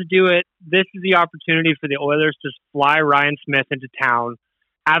he does do it, this is the opportunity for the Oilers to fly Ryan Smith into town,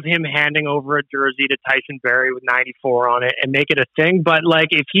 have him handing over a jersey to Tyson Barrie with 94 on it, and make it a thing. But like,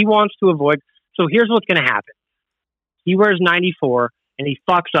 if he wants to avoid, so here's what's going to happen: he wears 94 and he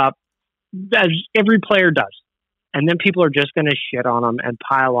fucks up, as every player does. and then people are just going to shit on him and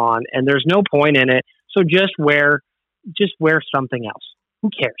pile on, and there's no point in it. So just wear something else. Who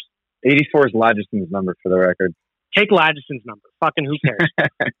cares? 84 is Ladgeson's number, for the record. Take Ladgeson's number. Fucking who cares?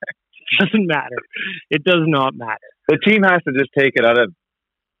 It doesn't matter. It does not matter. The team has to just take it out of.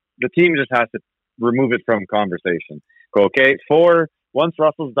 The team just has to remove it from conversation. Go, okay, 4. Once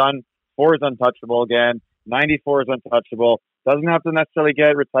Russell's done, 4 is untouchable again. 94 is untouchable. Doesn't have to necessarily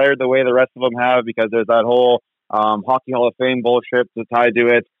get retired the way the rest of them have, because there's that whole Hockey Hall of Fame bullshit to tie to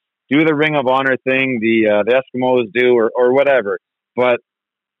it. Do the Ring of Honor thing, the Eskimos do, or whatever. But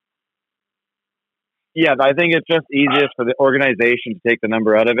yeah, I think it's just easiest for the organization to take the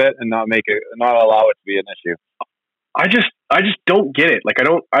number out of it and not allow it to be an issue. I just don't get it. Like,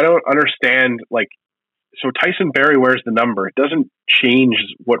 I don't understand. Like, so Tyson Barrie wears the number. It doesn't change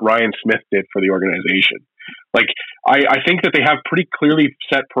what Ryan Smith did for the organization. Like, I think that they have pretty clearly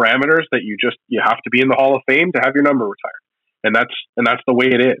set parameters that you have to be in the Hall of Fame to have your number retired, and that's the way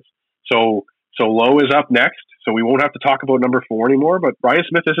it is. So Lowe is up next, so we won't have to talk about number 4 anymore. But Ryan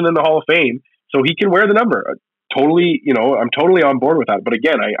Smith isn't in the Hall of Fame, so he can wear the number. Totally, I'm totally on board with that. But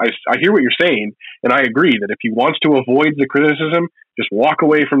again, I hear what you're saying, and I agree that if he wants to avoid the criticism, just walk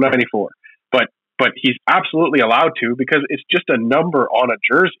away from 94. But he's absolutely allowed to, because it's just a number on a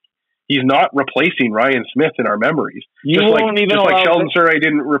jersey. He's not replacing Ryan Smith in our memories. Just like Sheldon Surrey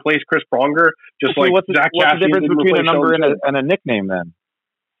didn't replace Chris Pronger. What's the difference between a number and a nickname then?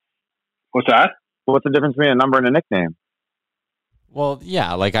 What's that? What's the difference between a number and a nickname? Well,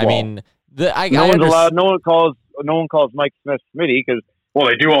 yeah, I mean, no one calls Mike Smith Smitty, because well,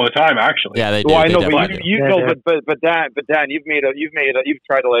 they do all the time, actually. Yeah, they do. Well, I know, but Dan, you've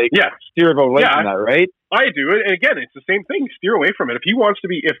tried to steer away from that, right? I do, and again, it's the same thing. Steer away from it. If he wants to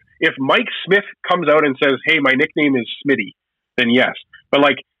be, if Mike Smith comes out and says, "Hey, my nickname is Smitty," then yes. But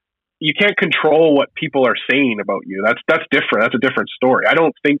you can't control what people are saying about you. That's different. That's a different story. I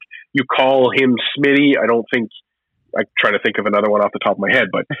don't think you call him Smitty. I don't think. I try to think of another one off the top of my head,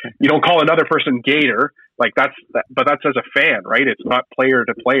 but you don't call another person Gator. But that's as a fan, right? It's not player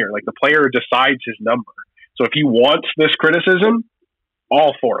to player. Like, the player decides his number. So if he wants this criticism,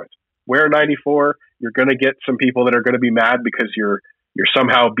 all for it. Wear 94. You're going to get some people that are going to be mad because you're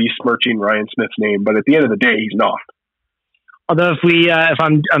somehow besmirching Ryan Smith's name. But at the end of the day, he's not. Although if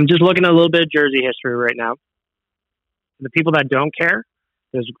I'm just looking at a little bit of jersey history right now, the people that don't care,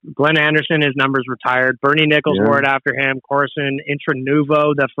 there's Glenn Anderson, his number's retired. Bernie Nichols wore it after him. Corson, Intra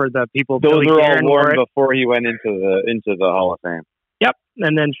Nuvo, for the people. Those were all worn before he went into the Hall of Fame. Yep.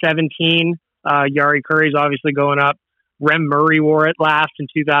 And then 17, Yari Curry's obviously going up. Rem Murray wore it last in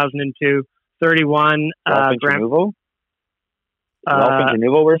 2002. 31. Ralph Nuvo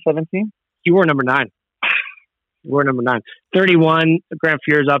wore 17? He wore number 9. 31, Grant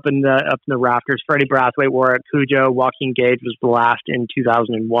Fuhr's up in the rafters. Freddie Brathwaite wore it. Cujo, Joaquin Gage was the last in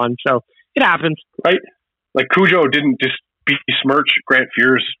 2001. So it happens, right? Like, Cujo didn't just besmirch Grant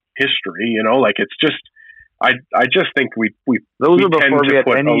Fuhr's history. It's just. I just think we those we were before we had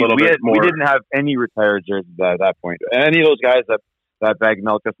any. We didn't have any retired jerseys at that point. Any of those guys that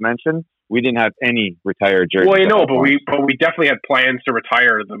Bagnell just mentioned, we didn't have any retired jerseys. Well, but we definitely had plans to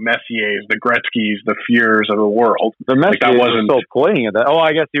retire the Messiers, the Gretzkys, the Fuhrs of the world. The Messier was still playing at that. Oh,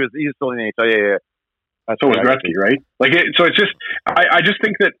 I guess he was still in the NHL. Yeah. So was Gretzky, right? So it's just. I just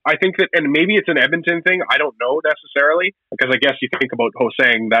think that and maybe it's an Edmonton thing. I don't know necessarily, because I guess you think about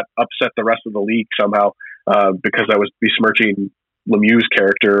Ho-Sang, that upset the rest of the league somehow, because I was besmirching Lemieux's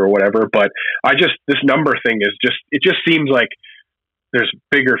character or whatever. But this number thing it just seems like there's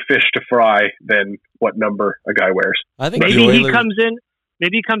bigger fish to fry than what number a guy wears. I think maybe he comes in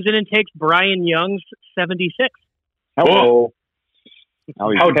and takes Brian Young's 76. Hello.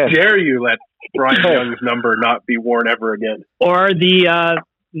 How dare you let Brian Young's number not be worn ever again? Or the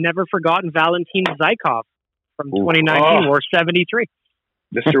never forgotten Valentin Zykov from 2019 wore 73.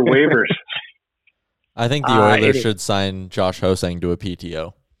 Mr. Waivers. I think the Oilers should sign Josh Ho-Sang to a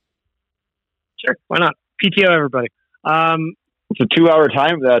PTO. Sure, why not? PTO, everybody. It's a 2-hour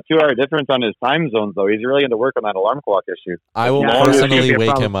difference on his time zones, though. He's really going to work on that alarm clock issue. I will personally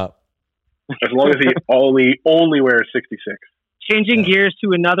wake him up. As long as he only wears 66. Changing gears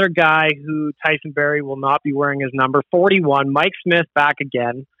to another guy who Tyson Barrie will not be wearing his number, 41, Mike Smith back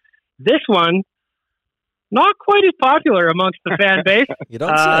again. This one, not quite as popular amongst the fan base. You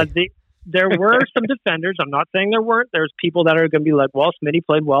don't say. There were some defenders. I'm not saying there weren't. There's people that are going to be like, well, Smitty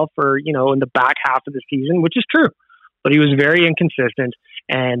played well for, in the back half of the season, which is true. But he was very inconsistent.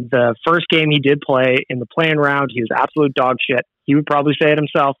 And the first game he did play in the play-in round, he was absolute dog shit. He would probably say it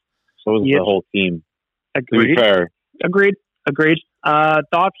himself. So was the whole team. Agreed. To be fair. Agreed.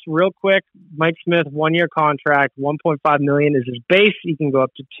 Thoughts real quick. Mike Smith, 1-year contract, $1.5 million is his base. He can go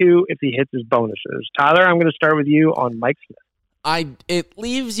up to $2 million if he hits his bonuses. Tyler, I'm going to start with you on Mike Smith. It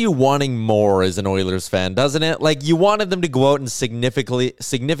leaves you wanting more as an Oilers fan, doesn't it? Like, you wanted them to go out and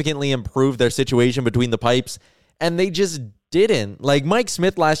significantly improve their situation between the pipes, and they just didn't. Like, Mike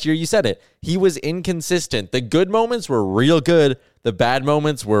Smith last year, you said it, he was inconsistent. The good moments were real good. The bad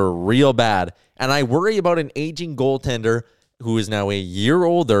moments were real bad. And I worry about an aging goaltender who is now a year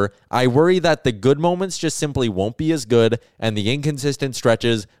older. I worry that the good moments just simply won't be as good, and the inconsistent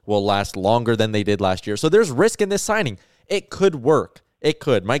stretches will last longer than they did last year. So there's risk in this signing. It could work. It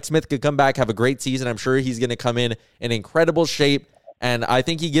could. Mike Smith could come back, have a great season. I'm sure he's going to come in incredible shape, and I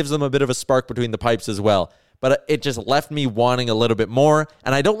think he gives them a bit of a spark between the pipes as well. But it just left me wanting a little bit more,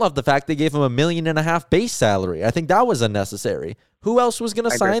 and I don't love the fact they gave him $1.5 million base salary. I think that was unnecessary. Who else was going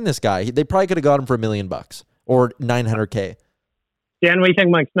to sign this guy? They probably could have got him for $1 million or $900K. Dan, what do you think,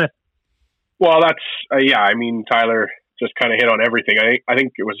 Mike Smith? Well, that's I mean, Tyler just kind of hit on everything. I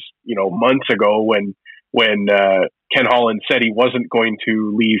think it was months ago when Ken Holland said he wasn't going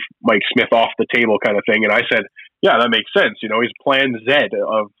to leave Mike Smith off the table, kind of thing, and I said, yeah, that makes sense. He's plan Z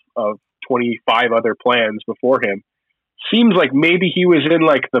of 25 other plans before him. Seems like maybe he was in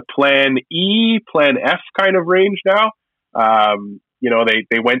like the plan E, plan F kind of range now.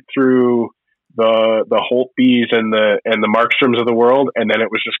 They went through the Holtbys and the Markstroms of the world, and then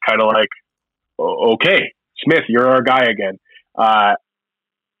it was just kind of like, okay, Smith, you're our guy again. I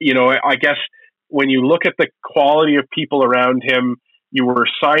guess when you look at the quality of people around him, you were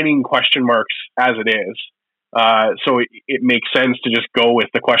signing question marks as it is. So it makes sense to just go with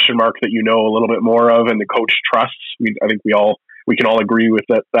the question mark that a little bit more of and the coach trusts. I think we can all agree with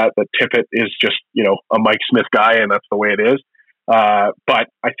that Tippett is just, a Mike Smith guy, and that's the way it is. But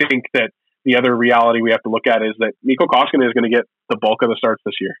I think that the other reality we have to look at is that Mikko Koskinen is going to get the bulk of the starts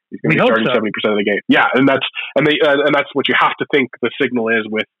this year. He's going to be starting 70% of the game. Yeah, and that's what you have to think the signal is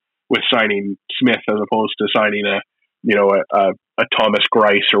with signing Smith as opposed to signing a Thomas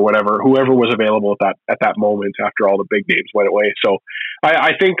Greiss or whoever was available at that moment after all the big names went away. So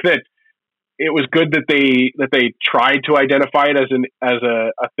I think that it was good that they tried to identify it as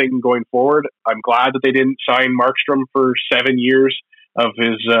a thing going forward. I'm glad that they didn't sign Markstrom for 7 years of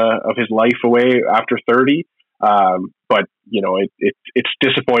his life away after 30. But it's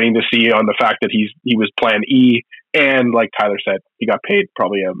disappointing to see on the fact that he was plan E, and like Tyler said, he got paid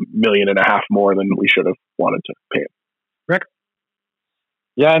probably $1.5 million more than we should have wanted to pay him. Rick?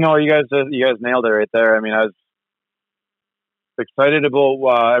 Yeah, no, you guys nailed it right there. I mean, I was excited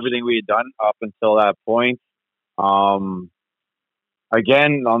about everything we had done up until that point. Again,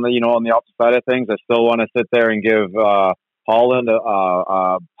 on the opposite side of things, I still want to sit there and give Holland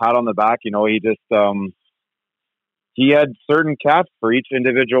a pat on the back. He had certain caps for each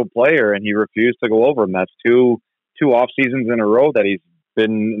individual player, and he refused to go over them. That's two off seasons in a row that he's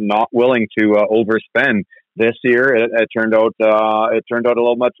been not willing to overspend. This year, it turned out a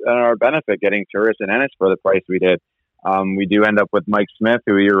little much in our benefit, getting Turris and Ennis for the price we did. We do end up with Mike Smith,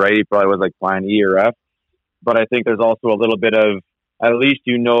 who, you're right, he probably was like plan E or F. But I think there's also a little bit of, at least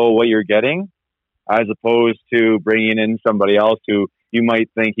you know what you're getting, as opposed to bringing in somebody else who you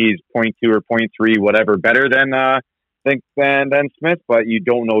might think he's 0.2 or 0.3, whatever, better than Smith, but you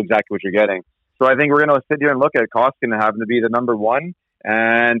don't know exactly what you're getting. So I think we're going to sit here and look at Koskinen having to be the number one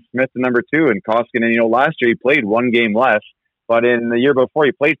and Smith the number two. And Koskinen, last year he played one game less, but in the year before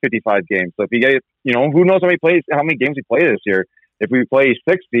he played 55 games. So if you get, who knows how many games he played this year. If we play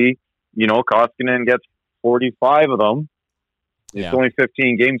 60, Koskinen gets 45 of them. It's only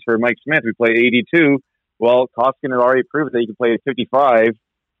 15 games for Mike Smith. We play 82. Well, Koskinen already proved that he can play 55.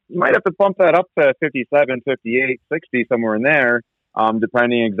 You might have to bump that up to 57, 58, 60, somewhere in there,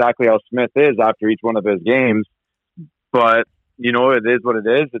 depending exactly how Smith is after each one of his games. But, it is what it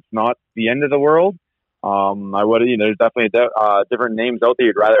is. It's not the end of the world. There's definitely different names out there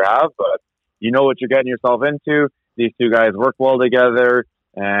you'd rather have, but you know what you're getting yourself into. These two guys work well together.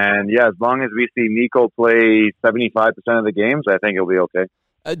 And, as long as we see Nico play 75% of the games, I think it'll be okay.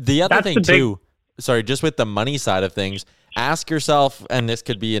 The other thing, too, just with the money side of things, ask yourself, and this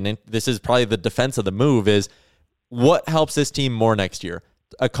could be this is probably the defense of the move, is what helps this team more next year?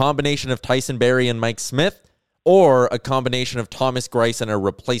 A combination of Tyson Barrie and Mike Smith, or a combination of Thomas Greiss and a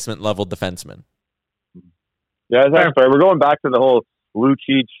replacement level defenseman? Yeah, that's fair. We're going back to the whole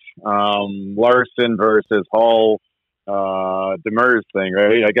Lucic, Larson versus Hall, Demers thing,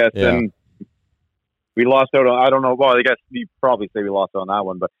 right? I guess then we lost out on, I don't know. Well, I guess you probably say we lost out on that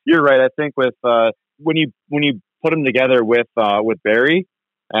one, but you're right. I think with when you put them together with Barrie,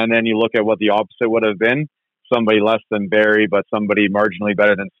 and then you look at what the opposite would have been, somebody less than Barrie, but somebody marginally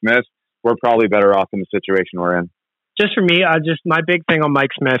better than Smith, we're probably better off in the situation we're in. Just for me, my big thing on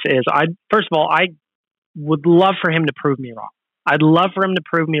Mike Smith is I would love for him to prove me wrong. I'd love for him to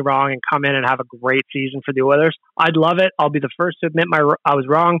prove me wrong and come in and have a great season for the Oilers. I'd love it. I'll be the first to admit I was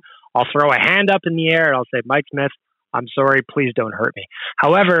wrong. I'll throw a hand up in the air and I'll say, Mike Smith, I'm sorry. Please don't hurt me.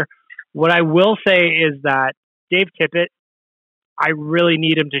 However, what I will say is that Dave Tippett, I really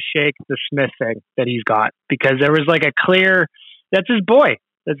need him to shake the Smith thing that he's got, because there was like a clear, that's his boy.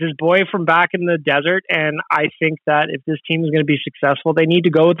 That's his boy from back in the desert. And I think that if this team is going to be successful, they need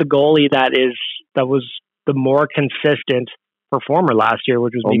to go with the goalie that was the more consistent performer last year,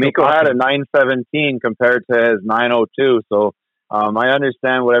 which was Mikko had a 917 compared to his 902. So I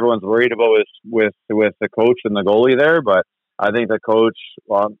understand what everyone's worried about with the coach and the goalie there, but I think the coach,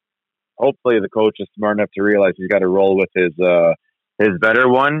 hopefully the coach is smart enough to realize he's got to roll with his better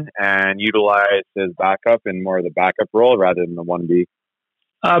one and utilize his backup in more of the backup role rather than the 1B.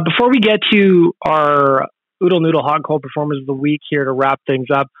 Before we get to our Oodle Noodle Hot and Cold Performers of the Week here to wrap things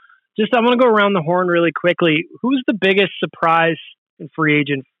up, I want to go around the horn really quickly. Who's the biggest surprise in free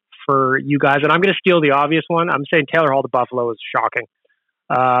agent for you guys? And I'm going to steal the obvious one. I'm saying Taylor Hall to Buffalo is shocking.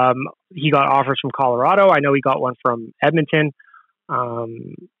 He got offers from Colorado. I know he got one from Edmonton.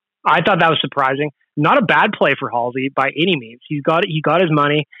 I thought that was surprising. Not a bad play for Halsey by any means. He got his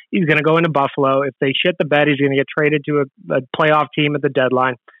money. He's going to go into Buffalo. If they shit the bed, he's going to get traded to a playoff team at the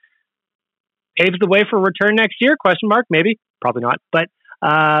deadline. Paves the way for a return next year? Question mark? Maybe. Probably not. But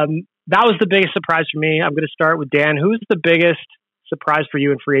that was the biggest surprise for me. I'm going to start with Dan. Who's the biggest surprise for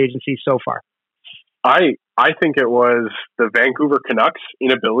you in free agency so far? I think it was the Vancouver Canucks'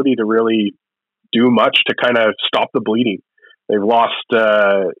 inability to really do much to kind of stop the bleeding. They've lost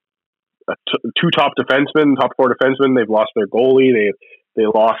two top four defensemen. They've lost their goalie. They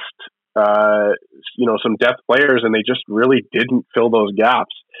lost some depth players, and they just really didn't fill those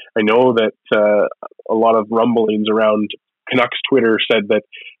gaps. I know that a lot of rumblings around Canucks Twitter said that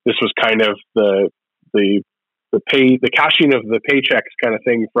this was kind of the cashing of the paychecks kind of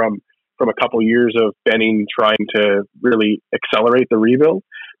thing from a couple years of Benning trying to really accelerate the rebuild.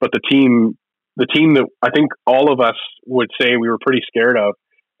 But the team that I think all of us would say we were pretty scared of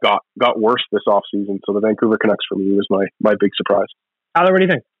got worse this offseason. So the Vancouver Canucks for me was my big surprise. Tyler, what do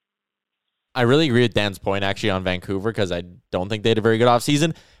you think? I really agree with Dan's point actually on Vancouver, because I don't think they had a very good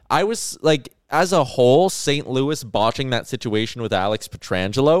offseason. I was like, as a whole, St. Louis botching that situation with Alex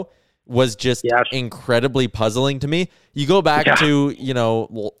Pietrangelo was just incredibly puzzling to me. You go back to,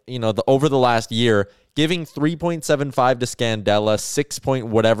 over the last year, giving 3.75 to Scandella, 6 point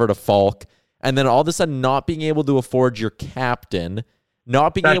whatever to Falk, and then all of a sudden not being able to afford your captain,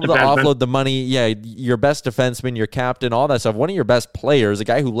 not being able to offload the money, your best defenseman, your captain, all that stuff, one of your best players, a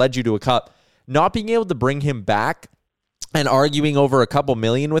guy who led you to a cup, not being able to bring him back and arguing over a couple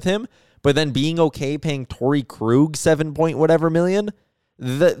million with him, but then being okay paying Torrey Krug 7 point whatever million.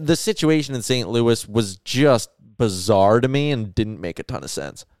 The situation in St. Louis was just bizarre to me and didn't make a ton of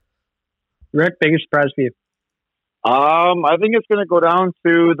sense. Rick, biggest surprise for you? I think it's going to go down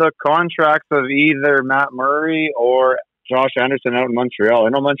to the contracts of either Matt Murray or Josh Anderson out in Montreal. I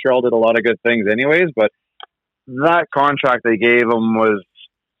know Montreal did a lot of good things anyways, but that contract they gave him was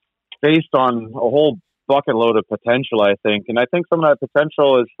based on a whole bucket load of potential, I think. And I think some of that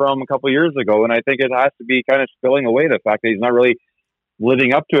potential is from a couple of years ago, and I think it has to be kind of spilling away the fact that he's not really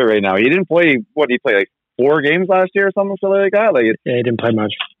living up to it right now. He didn't play, he played like 4 games last year or something like that? Yeah, he didn't play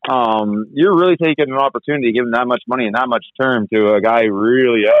much. You're really taking an opportunity to give him that much money and that much term to a guy who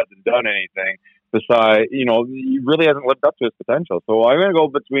really hasn't done anything. Besides, he really hasn't lived up to his potential. So I'm going to go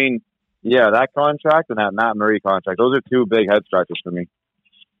between, that contract and that Matt Murray contract. Those are 2 big head scratchers for me.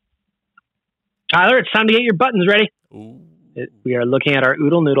 Tyler, it's time to get your buttons ready. We are looking at our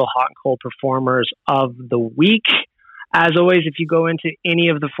Oodle Noodle Hot and Cold Performers of the Week. As always, if you go into any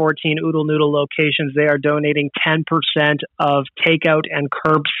of the 14 Oodle Noodle locations, they are donating 10% of takeout and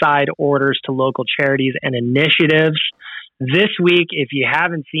curbside orders to local charities and initiatives. This week, if you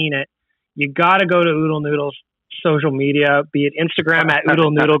haven't seen it, you got to go to Oodle Noodle's social media, be it Instagram at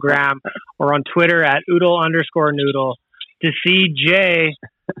Oodle Noodlegram or on Twitter at Oodle_Noodle, to see Jay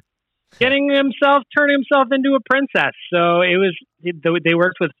turning himself into a princess. So they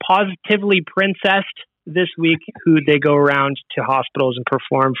worked with Positively Princessed this week, who they go around to hospitals and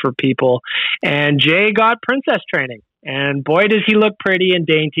perform for people. And Jay got princess training. And boy, does he look pretty and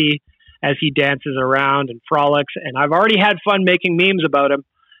dainty as he dances around and frolics. And I've already had fun making memes about him.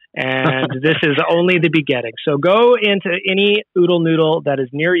 And this is only the beginning. So go into any Oodle Noodle that is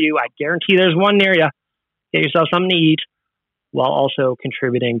near you. I guarantee there's one near you. Get yourself something to eat while also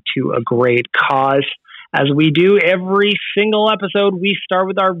contributing to a great cause. As we do every single episode, we start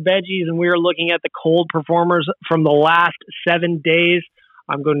with our veggies, and we are looking at the cold performers from the last 7 days.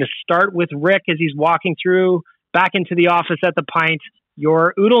 I'm going to start with Rick as he's walking through back into the office at the Pint,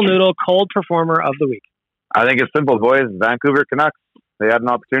 your Oodle Noodle cold performer of the week. I think it's simple, boys. Vancouver Canucks. They had an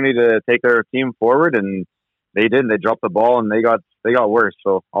opportunity to take their team forward, and they didn't. They dropped the ball, and they got worse.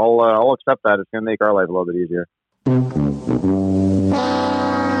 So I'll accept that. It's going to make our life a little bit easier.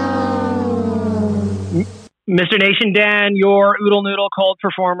 Mr. Nation Dan, your Oodle Noodle cold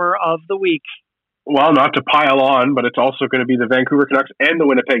performer of the week. Well, not to pile on, but it's also going to be the Vancouver Canucks and the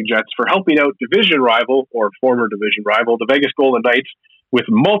Winnipeg Jets for helping out division rival or former division rival, the Vegas Golden Knights, with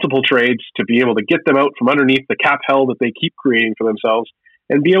multiple trades to be able to get them out from underneath the cap hell that they keep creating for themselves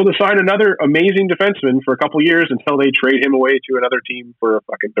and be able to sign another amazing defenseman for a couple of years until they trade him away to another team for a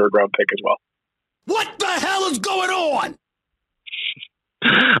fucking third-round pick as well. What the hell is going on?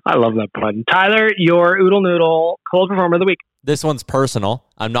 I love that pun. Tyler, your Oodle Noodle cold performer of the week. This one's personal.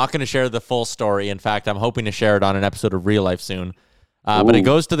 I'm not going to share the full story. In fact, I'm hoping to share it on an episode of Real Life soon. But it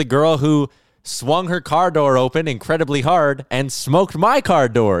goes to the girl who swung her car door open incredibly hard and smoked my car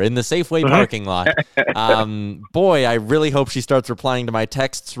door in the Safeway parking lot. Boy, I really hope she starts replying to my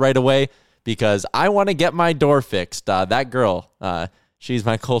texts right away because I want to get my door fixed. That girl, she's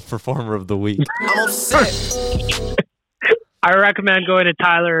my cold performer of the week. I'm upset. I recommend going to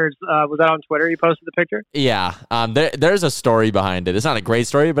Tyler's, was that on Twitter? You posted the picture? Yeah. There's a story behind it. It's not a great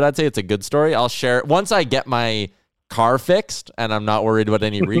story, but I'd say it's a good story. I'll share it. Once I get my car fixed and I'm not worried about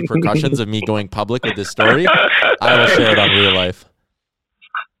any repercussions of me going public with this story, I will share it on Real Life.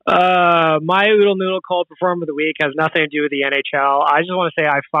 My Oodle Noodle cold performer of the week has nothing to do with the NHL. I just want to say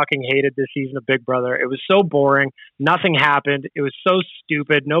I fucking hated this season of Big Brother. It was so boring. Nothing happened. It was so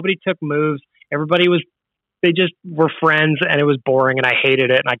stupid. Nobody took moves. They just were friends, and it was boring, and I hated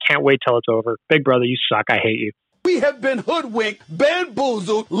it, and I can't wait till it's over. Big Brother, you suck. I hate you. We have been hoodwinked,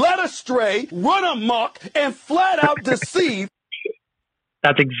 bamboozled, led astray, run amok, and flat out deceived.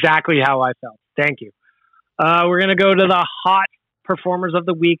 That's exactly how I felt. Thank you. We're going to go to the hot performers of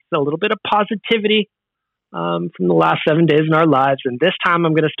the week. A little bit of positivity from the last 7 days in our lives, and this time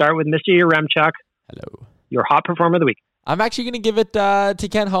I'm going to start with Mr. Yaremchuk. Hello. Your hot performer of the week. I'm actually going to give it to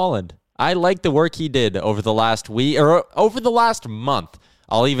Ken Holland. I like the work he did over the last week, or over the last month.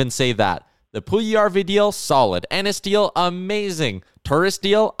 I'll even say that. The Puljujarvi deal, solid. Ennis deal, amazing. Tourist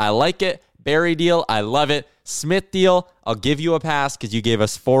deal, I like it. Barry deal, I love it. Smith deal, I'll give you a pass because you gave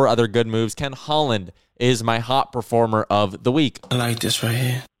us 4 other good moves. Ken Holland is my hot performer of the week. I like this right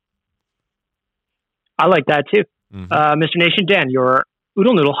here. I like that too. Mr. Nation Dan, your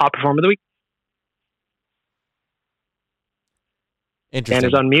Oodle Noodle hot performer of the week. Interesting. Dan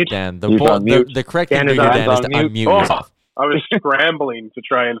is on mute. Dan, the correct thing to do, Dan, is to unmute yourself. I was scrambling to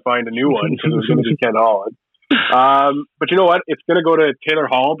try and find a new one because it was going to be Ken Holland. But you know what? It's going to go to Taylor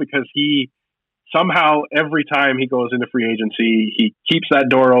Hall because he somehow, every time he goes into free agency, he keeps that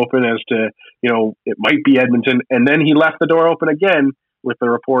door open as to, it might be Edmonton. And then he left the door open again with the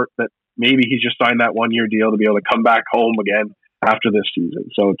report that maybe he's just signed that 1-year deal to be able to come back home again after this season.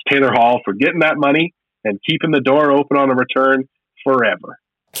 So it's Taylor Hall for getting that money and keeping the door open on a return forever.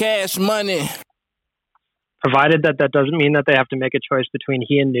 Cash money. Provided that doesn't mean that they have to make a choice between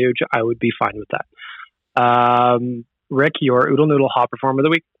he and Nuge, I would be fine with that. Rick, your Oodle Noodle hot performer of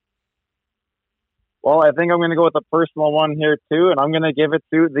the week. Well, I think I'm going to go with a personal one here too, and I'm going to give it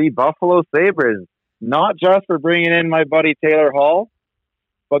to the Buffalo Sabres. Not just for bringing in my buddy Taylor Hall,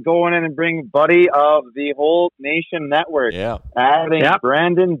 but going in and bringing buddy of the whole Nation Network. Yeah. Adding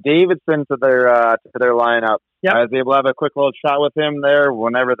Brandon Davidson to their lineup. Yep. I was able to have a quick little chat with him there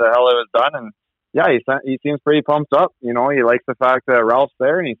whenever the hell it was done, and yeah, he seems pretty pumped up. He likes the fact that Ralph's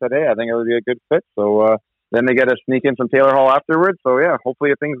there, and he said, hey, I think it would be a good fit. So then they get to sneak in some Taylor Hall afterwards. So yeah,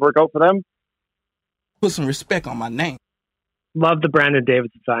 hopefully things work out for them. Put some respect on my name. Love the Brandon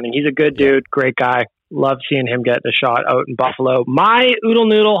Davidson signing. He's a good dude, great guy. Love seeing him get a shot out in Buffalo. My Oodle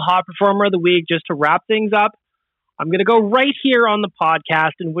Noodle hot performer of the week, just to wrap things up, I'm going to go right here on the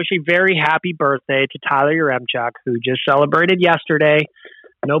podcast and wish a very happy birthday to Tyler Yaremchuk, who just celebrated yesterday.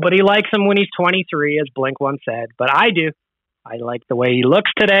 Nobody likes him when he's 23, as Blink once said, but I do. I like the way he looks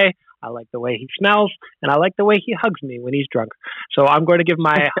today. I like the way he smells, and I like the way he hugs me when he's drunk. So I'm going to give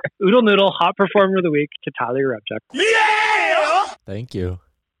my Oodle Noodle hot performer of the week to Tyler Yaremchuk. Yeah! Thank you.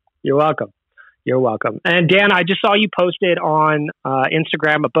 You're welcome. You're welcome. And Dan, I just saw you posted on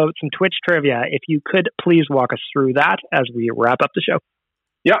Instagram about some Twitch trivia. If you could please walk us through that as we wrap up the show.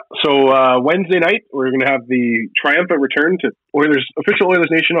 Yeah, so Wednesday night, we're going to have the triumphant return to official Oilers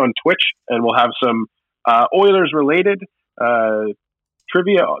Nation on Twitch, and we'll have some Oilers-related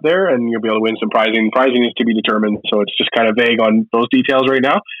trivia there, and you'll be able to win some prizing. Pricing is to be determined, so it's just kind of vague on those details right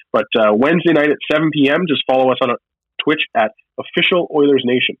now. But Wednesday night at 7 p.m., just follow us on Twitch at Official Oilers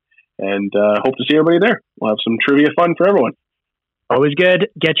Nation, and hope to see everybody there. We'll have some trivia fun for everyone. Always good.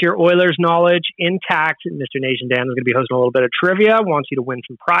 Get your Oilers knowledge intact. Mr. Nation Dan is going to be hosting a little bit of trivia. Wants you to win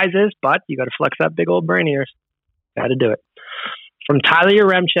some prizes, but you got to flex that big old brain ears. Got to do it. From Tyler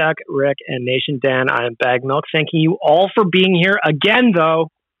Yaremchuk, Rick, and Nation Dan, I am Bag Milk. Thanking you all for being here again, though.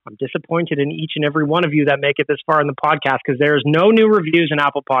 I'm disappointed in each and every one of you that make it this far in the podcast because there's no new reviews in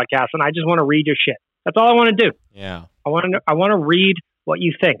Apple Podcasts, and I just want to read your shit. That's all I want to do. Yeah. I want to read what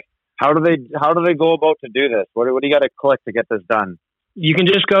you think. How do they go about to do this? What do you got to click to get this done? You can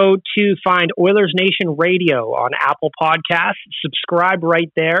just go to find Oilers Nation Radio on Apple Podcasts, subscribe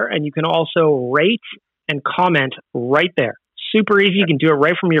right there, and you can also rate and comment right there. Super easy. You can do it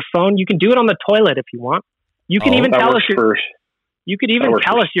right from your phone. You can do it on the toilet if you want. You can even tell us you're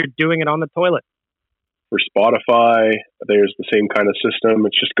doing it on the toilet. For Spotify, there's the same kind of system.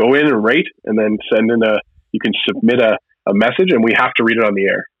 It's just go in and rate, and then you can submit a message, and we have to read it on the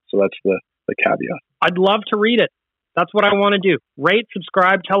air. So that's the caveat. I'd love to read it. That's what I want to do. Rate,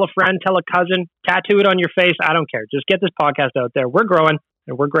 subscribe, tell a friend, tell a cousin, tattoo it on your face. I don't care. Just get this podcast out there. We're growing,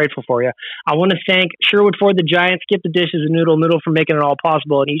 and we're grateful for you. I want to thank Sherwood Ford the Giant, Skip the Dishes, and Noodle for making it all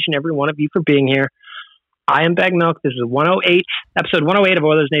possible, and each and every one of you for being here. I am Bag Milk. This is episode 108 of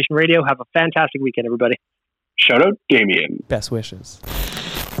Oilers Nation Radio. Have a fantastic weekend, everybody. Shout out Damien. Best wishes.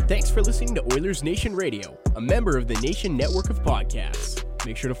 Thanks for listening to Oilers Nation Radio, a member of the Nation Network of Podcasts.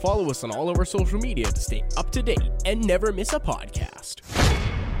 Make sure to follow us on all of our social media to stay up to date and never miss a podcast.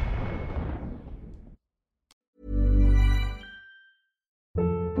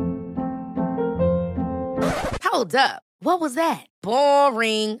 Hold up. What was that?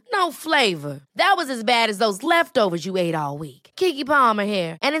 Boring. No flavor. That was as bad as those leftovers you ate all week. Keke Palmer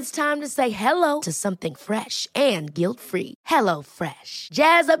here, and it's time to say hello to something fresh and guilt-free. Hello Fresh.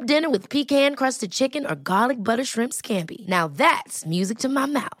 Jazz up dinner with pecan-crusted chicken or garlic butter shrimp scampi. Now that's music to my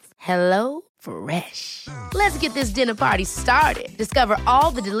mouth. Hello Fresh. Let's get this dinner party started. Discover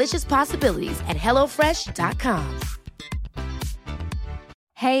all the delicious possibilities at HelloFresh.com.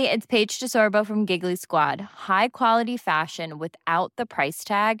 Hey, it's Paige DeSorbo from Giggly Squad. High quality fashion without the price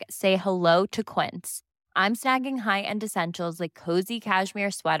tag. Say hello to Quince. I'm snagging high-end essentials like cozy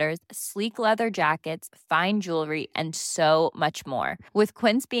cashmere sweaters, sleek leather jackets, fine jewelry, and so much more. With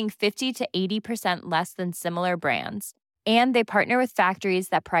Quince being 50 to 80% less than similar brands. And they partner with factories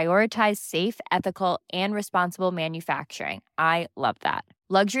that prioritize safe, ethical, and responsible manufacturing. I love that.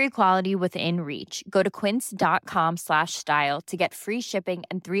 Luxury quality within reach. Go to quince.com/style to get free shipping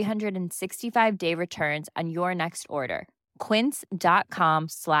and 365-day returns on your next order.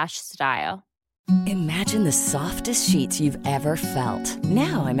 Quince.com/style. Imagine the softest sheets you've ever felt.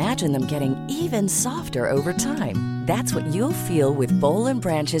 Now imagine them getting even softer over time. That's what you'll feel with Boll &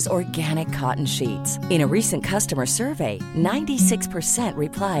 Branch's organic cotton sheets. In a recent customer survey, 96%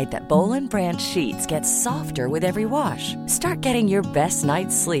 replied that Boll & Branch sheets get softer with every wash. Start getting your best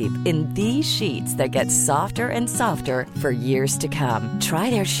night's sleep in these sheets that get softer and softer for years to come. Try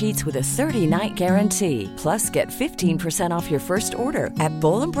their sheets with a 30-night guarantee. Plus, get 15% off your first order at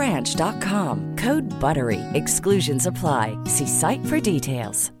bollandbranch.com. Code BUTTERY. Exclusions apply. See site for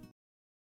details.